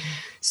forward.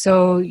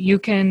 So you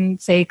can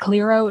say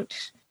clear out,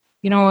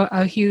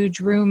 a huge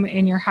room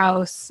in your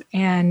house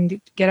and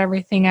get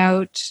everything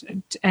out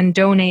and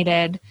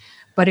donated.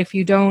 But if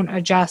you don't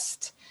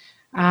adjust,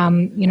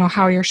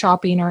 how you're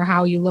shopping or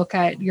how you look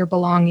at your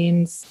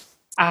belongings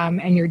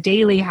and your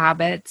daily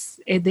habits,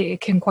 it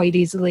can quite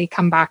easily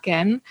come back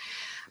in.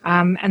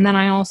 And then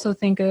I also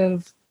think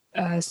of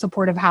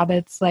supportive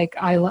habits, like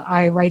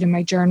I write in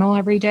my journal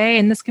every day,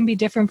 and this can be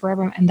different for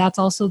everyone. And that's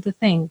also the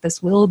thing.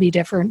 This will be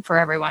different for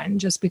everyone.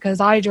 Just because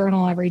I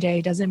journal every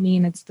day doesn't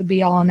mean it's the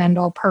be all and end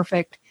all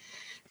perfect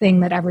thing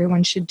that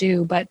everyone should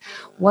do. But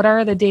what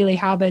are the daily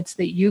habits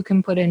that you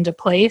can put into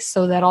place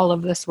so that all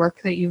of this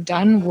work that you've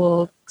done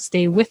will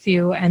stay with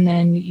you, and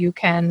then you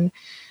can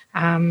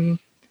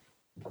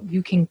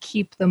you can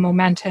keep the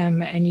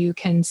momentum and you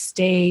can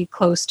stay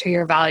close to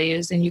your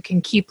values and you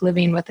can keep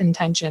living with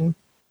intention.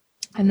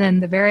 And then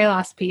the very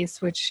last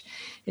piece, which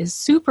is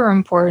super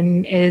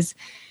important, is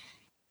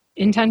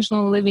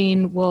intentional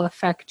living will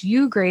affect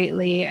you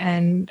greatly.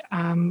 And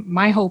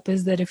my hope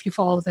is that if you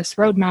follow this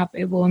roadmap,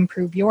 it will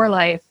improve your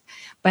life.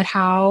 But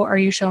how are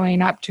you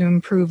showing up to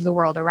improve the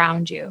world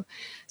around you?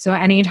 So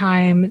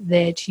anytime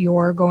that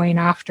you're going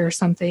after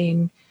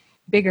something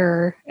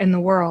bigger in the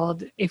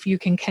world, if you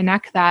can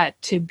connect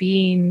that to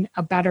being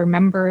a better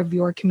member of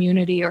your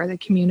community or the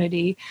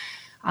community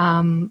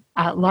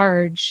at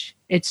large,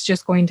 it's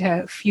just going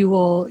to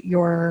fuel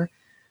your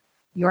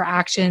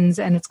actions,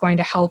 and it's going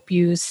to help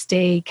you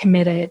stay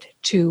committed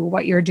to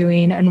what you're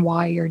doing and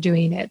why you're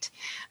doing it.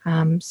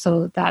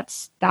 So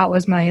that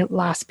was my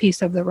last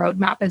piece of the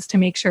roadmap, is to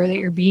make sure that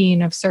you're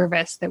being of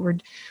service, that we're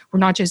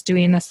not just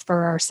doing this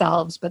for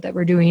ourselves, but that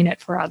we're doing it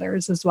for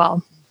others as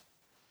well.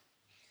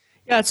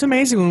 Yeah, it's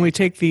amazing when we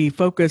take the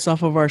focus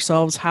off of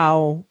ourselves,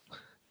 how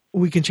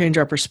we can change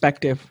our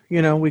perspective.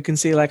 You know, we can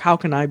see, like, how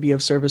can I be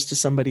of service to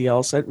somebody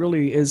else? That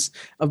really is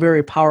a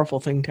very powerful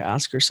thing to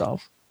ask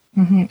yourself.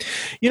 Mm-hmm.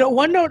 You know,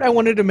 one note I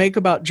wanted to make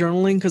about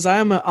journaling, because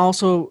I'm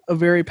also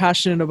very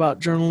passionate about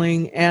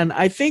journaling, and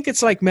I think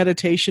it's like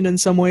meditation in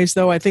some ways,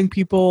 though. I think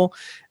people,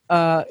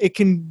 it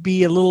can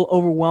be a little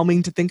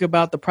overwhelming to think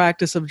about the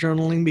practice of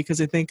journaling, because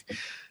I think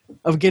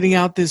of getting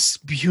out this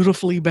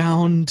beautifully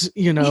bound,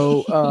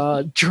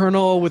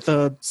 journal with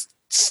a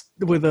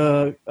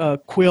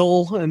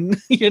quill,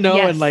 and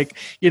Yes. and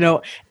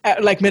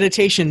like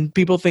meditation,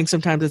 people think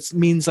sometimes it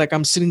means like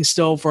I'm sitting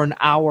still for an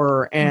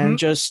hour and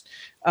just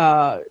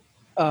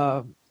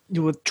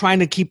with trying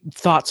to keep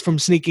thoughts from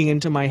sneaking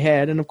into my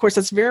head. And of course,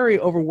 that's very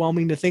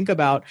overwhelming to think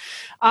about.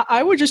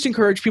 I would just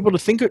encourage people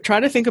to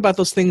try to think about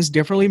those things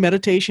differently,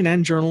 meditation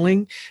and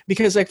journaling,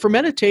 because like for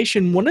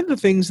meditation, one of the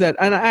things that,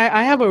 and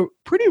I have a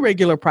pretty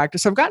regular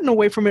practice, I've gotten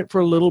away from it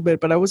for a little bit,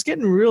 but I was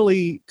getting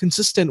really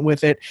consistent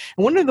with it.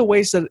 And one of the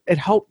ways that it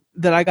helped,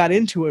 that I got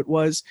into it,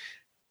 was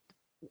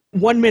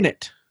 1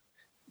 minute,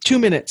 2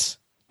 minutes,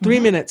 3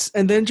 minutes,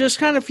 and then just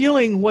kind of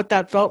feeling what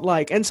that felt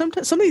like. And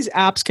sometimes some of these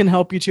apps can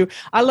help you too.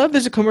 I love,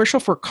 there's a commercial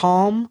for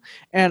Calm,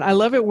 and I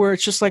love it where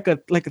it's just like a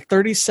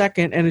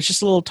 30-second, and it's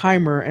just a little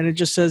timer, and it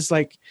just says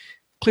like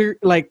clear,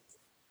 like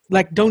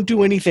don't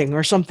do anything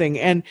or something,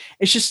 and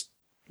it's just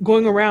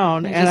going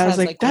around. And I was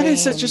like that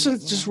is such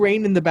just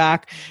rain in the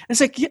back. And it's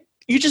like, you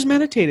just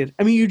meditated.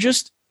 I mean, you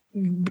just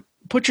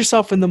put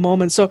yourself in the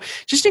moment. So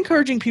just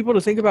encouraging people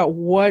to think about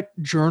what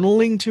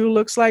journaling too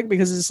looks like,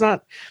 because it's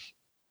not.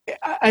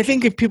 I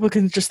think if people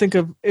just think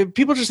of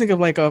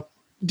like a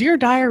Dear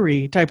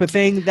Diary type of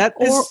thing,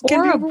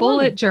 or a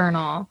bullet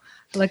journal.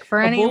 Like for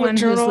anyone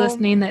who's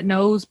listening that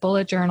knows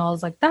bullet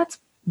journals, like that's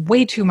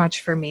way too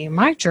much for me.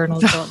 My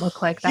journals don't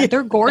look like that.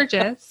 They're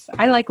gorgeous.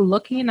 I like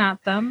looking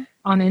at them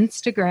on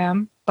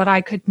Instagram, but I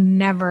could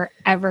never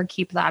ever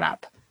keep that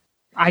up.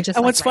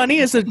 And what's funny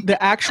is that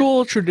the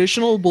actual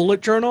traditional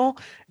bullet journal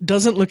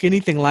doesn't look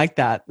anything like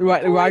that.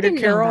 Ryder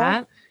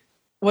Carroll.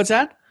 What's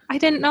that? I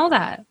didn't know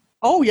that.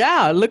 Oh,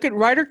 yeah. Look at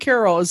Ryder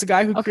Carroll is the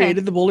guy who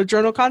created the bullet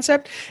journal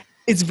concept.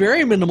 It's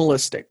very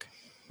minimalistic.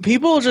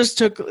 People just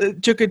took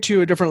it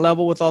to a different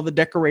level with all the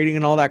decorating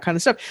and all that kind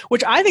of stuff,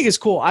 which I think is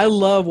cool. I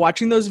love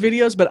watching those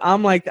videos, but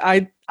I'm like,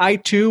 I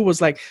too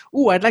was like,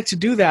 ooh, I'd like to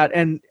do that.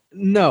 And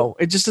no,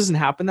 it just doesn't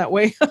happen that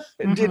way.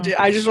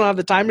 I just don't have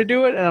the time to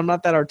do it, and I'm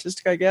not that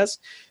artistic, I guess.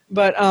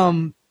 But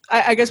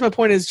I guess my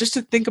point is just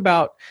to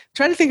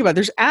try to think about,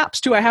 there's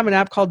apps too. I have an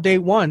app called Day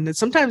One that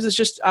sometimes it's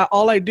just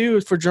all I do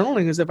for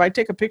journaling is if I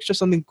take a picture of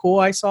something cool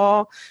I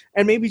saw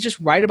and maybe just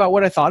write about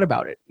what I thought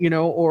about it,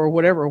 or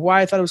whatever,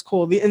 why I thought it was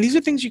cool. And these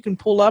are things you can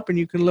pull up and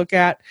you can look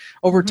at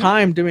over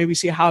time to maybe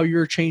see how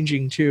you're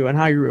changing too and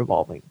how you're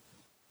evolving.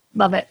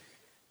 Love it.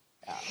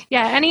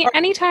 Yeah,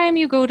 anytime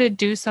you go to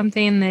do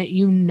something that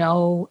you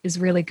know is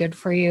really good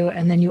for you,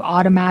 and then you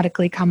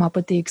automatically come up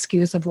with the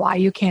excuse of why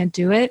you can't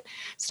do it,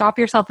 stop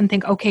yourself and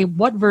think, okay,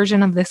 what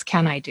version of this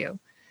can I do?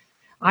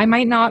 I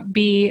might not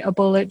be a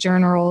bullet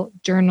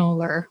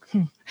journaler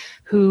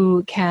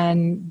who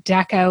can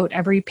deck out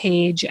every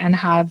page and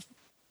have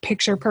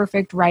picture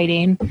perfect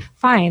writing.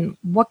 Fine.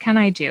 What can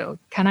I do?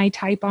 Can I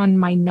type on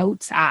my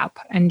notes app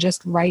and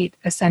just write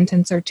a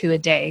sentence or two a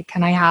day?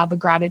 Can I have a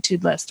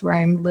gratitude list where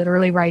I'm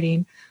literally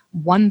writing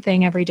one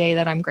thing every day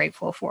that I'm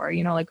grateful for?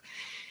 Like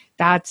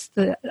that's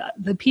the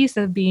piece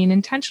of being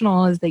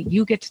intentional, is that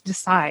you get to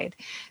decide.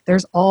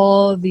 There's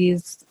all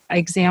these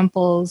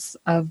examples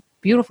of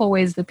beautiful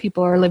ways that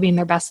people are living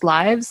their best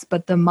lives,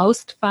 but the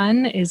most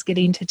fun is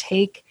getting to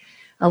take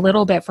a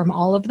little bit from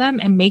all of them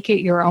and make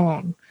it your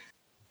own.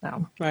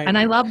 So, right. And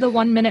I love the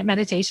 1 minute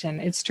meditation.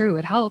 It's true.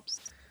 It helps.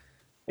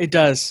 It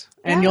does.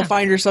 And you'll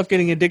find yourself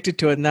getting addicted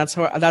to it. And that's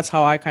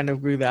how I kind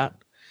of grew that.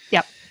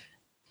 Yep.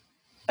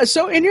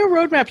 So in your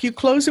roadmap, you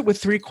close it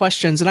with 3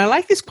 questions. And I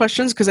like these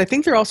questions because I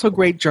think they're also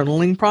great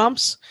journaling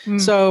prompts.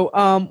 So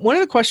one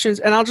of the questions,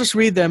 and I'll just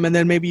read them, and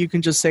then maybe you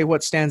can just say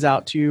what stands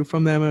out to you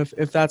from them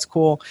if that's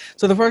cool.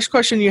 So the first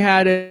question you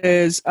had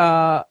is,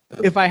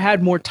 if I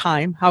had more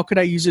time, how could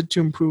I use it to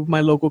improve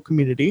my local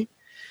community?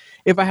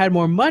 If I had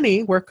more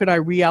money, where could I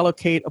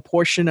reallocate a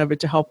portion of it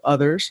to help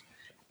others?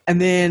 And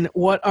then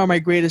what are my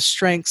greatest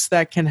strengths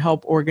that can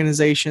help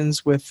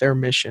organizations with their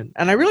mission?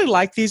 And I really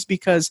like these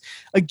because,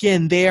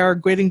 again, they are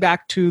getting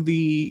back to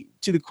the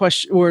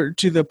question or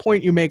to the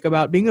point you make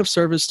about being of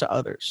service to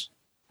others.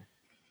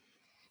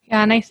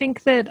 Yeah, and I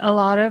think that a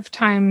lot of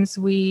times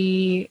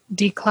we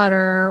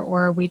declutter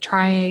or we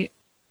try.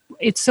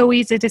 It's so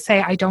easy to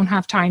say, I don't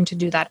have time to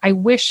do that. I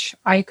wish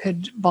I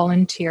could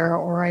volunteer,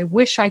 or I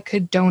wish I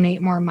could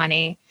donate more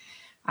money,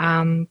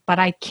 but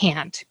I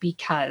can't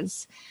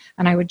because.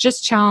 And I would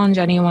just challenge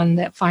anyone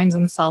that finds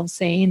themselves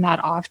saying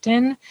that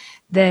often,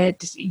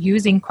 that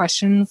using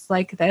questions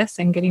like this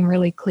and getting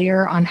really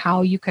clear on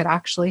how you could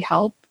actually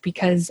help,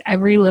 because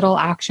every little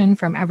action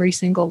from every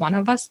single one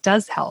of us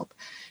does help.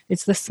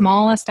 It's the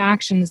smallest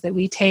actions that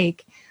we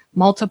take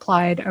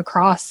multiplied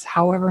across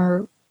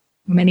however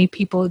many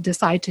people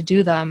decide to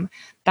do them.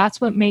 That's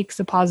what makes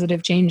a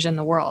positive change in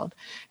the world.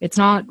 It's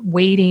not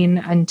waiting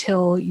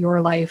until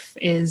your life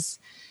is,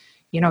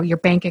 your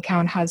bank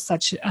account has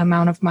such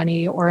amount of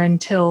money, or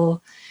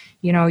until,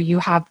 you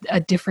have a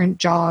different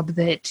job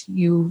that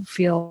you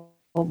feel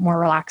more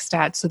relaxed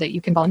at so that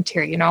you can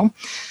volunteer,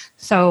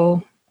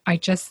 So I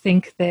just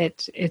think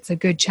that it's a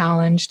good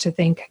challenge to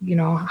think,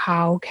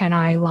 how can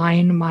I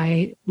line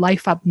my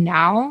life up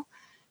now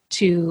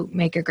to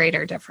make a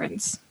greater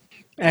difference?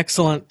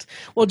 Excellent.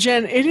 Well,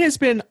 Jen, it has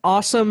been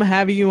awesome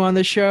having you on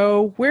the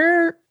show.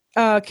 Where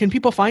can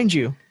people find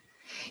you?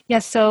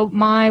 Yes, so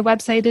my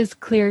website is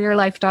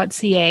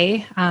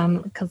clearyourlife.ca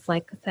because,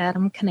 like I said,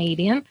 I'm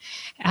Canadian.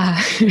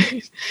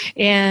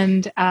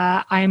 And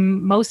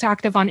I'm most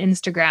active on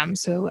Instagram,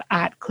 so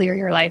at Clear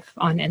Your Life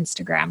on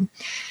Instagram,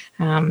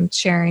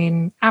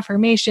 sharing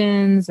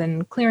affirmations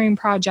and clearing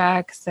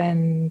projects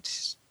and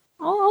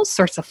all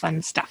sorts of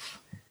fun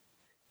stuff.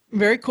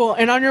 Very cool.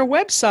 And on your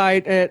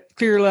website at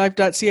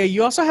clearyourlife.ca,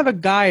 you also have a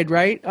guide,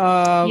 right?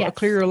 Yes. A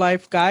Clear Your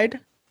Life guide?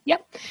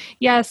 Yep.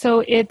 Yeah,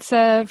 so it's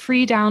a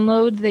free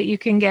download that you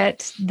can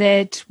get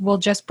that will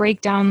just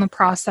break down the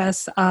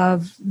process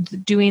of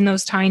doing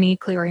those tiny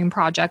clearing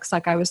projects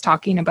like I was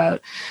talking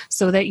about,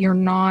 so that you're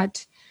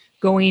not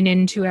going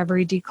into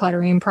every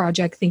decluttering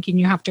project thinking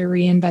you have to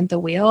reinvent the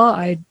wheel.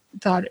 I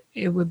thought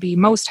it would be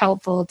most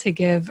helpful to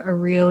give a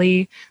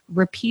really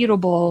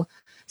repeatable,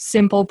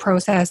 simple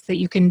process that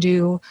you can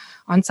do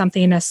on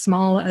something as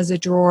small as a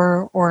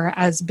drawer or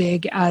as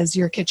big as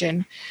your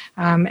kitchen.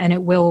 And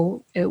it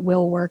will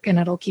work, and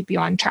it'll keep you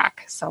on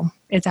track. So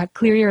it's at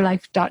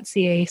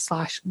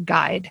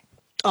clearyourlife.ca/guide.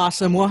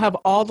 Awesome. We'll have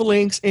all the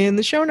links in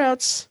the show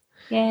notes.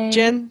 Yay.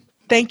 Jen,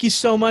 thank you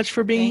so much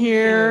for being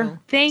here.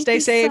 Thank Stay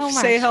you safe, so much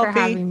stay healthy. for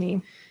having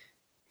me.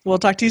 We'll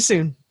talk to you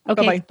soon.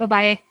 Okay, Bye-bye.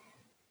 bye-bye.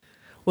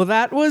 Well,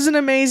 that was an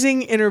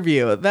amazing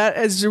interview. That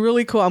is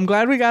really cool. I'm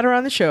glad we got her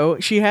on the show.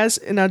 She has,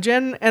 now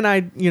Jen and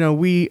I,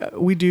 we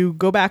do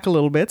go back a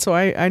little bit. So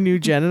I knew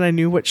Jen and I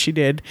knew what she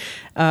did.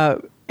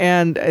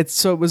 And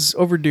it was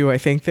overdue, I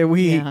think, that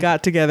we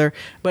got together.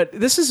 But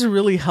this is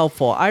really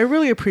helpful. I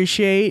really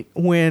appreciate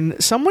when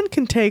someone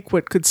can take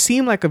what could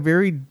seem like a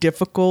very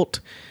difficult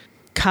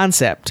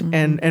concept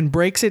and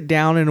breaks it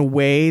down in a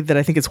way that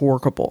I think it's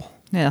workable.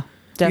 Yeah.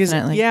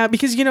 Definitely.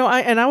 Because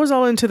I was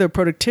all into the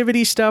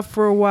productivity stuff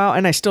for a while,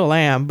 and I still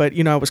am, but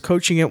I was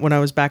coaching it when I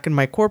was back in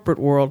my corporate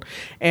world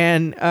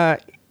and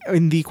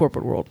in the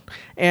corporate world.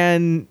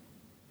 And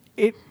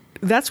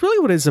that's really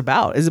what it's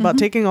about. It's about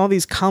taking all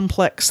these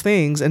complex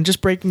things and just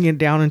breaking it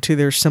down into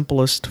their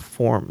simplest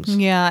forms.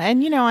 Yeah.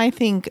 And I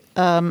think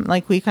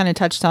like we kind of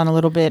touched on a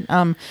little bit,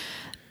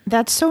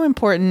 that's so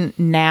important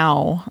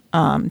now,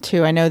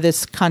 too. I know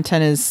this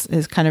content is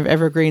kind of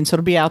evergreen, so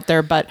it'll be out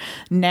there, but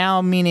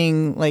now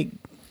meaning like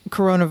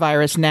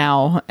coronavirus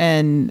now.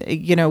 And,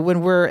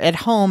 when we're at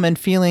home and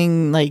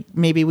feeling like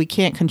maybe we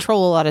can't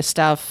control a lot of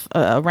stuff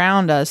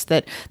around us,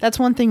 that's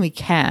one thing we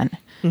can,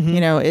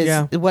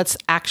 is what's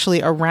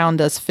actually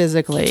around us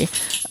physically.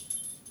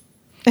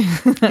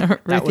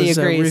 Ruthie agrees.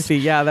 Ruthie.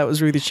 Yeah, that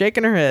was Ruthie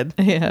shaking her head.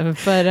 Yeah.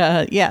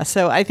 But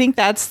so I think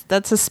that's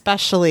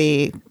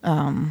especially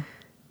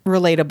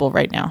relatable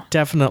right now.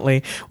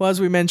 Definitely. Well, as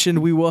we mentioned,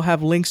 we will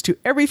have links to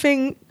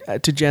everything,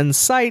 to Jen's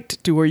site,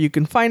 to where you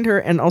can find her,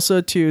 and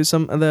also to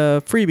some of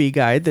the freebie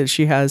guide that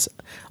she has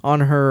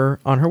on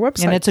her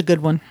website. And it's a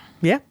good one.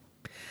 Yeah.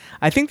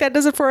 I think that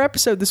does it for our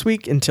episode this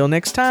week. Until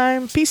next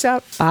time, peace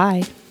out.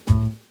 Bye.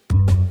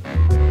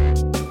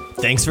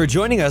 Thanks for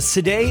joining us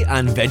today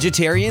on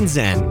Vegetarian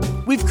Zen.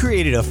 We've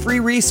created a free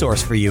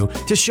resource for you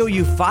to show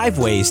you 5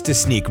 ways to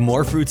sneak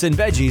more fruits and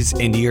veggies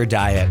into your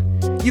diet.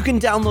 You can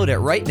download it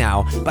right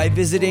now by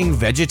visiting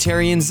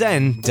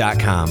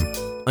vegetarianzen.com.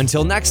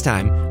 Until next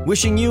time,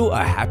 wishing you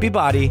a happy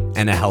body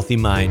and a healthy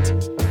mind.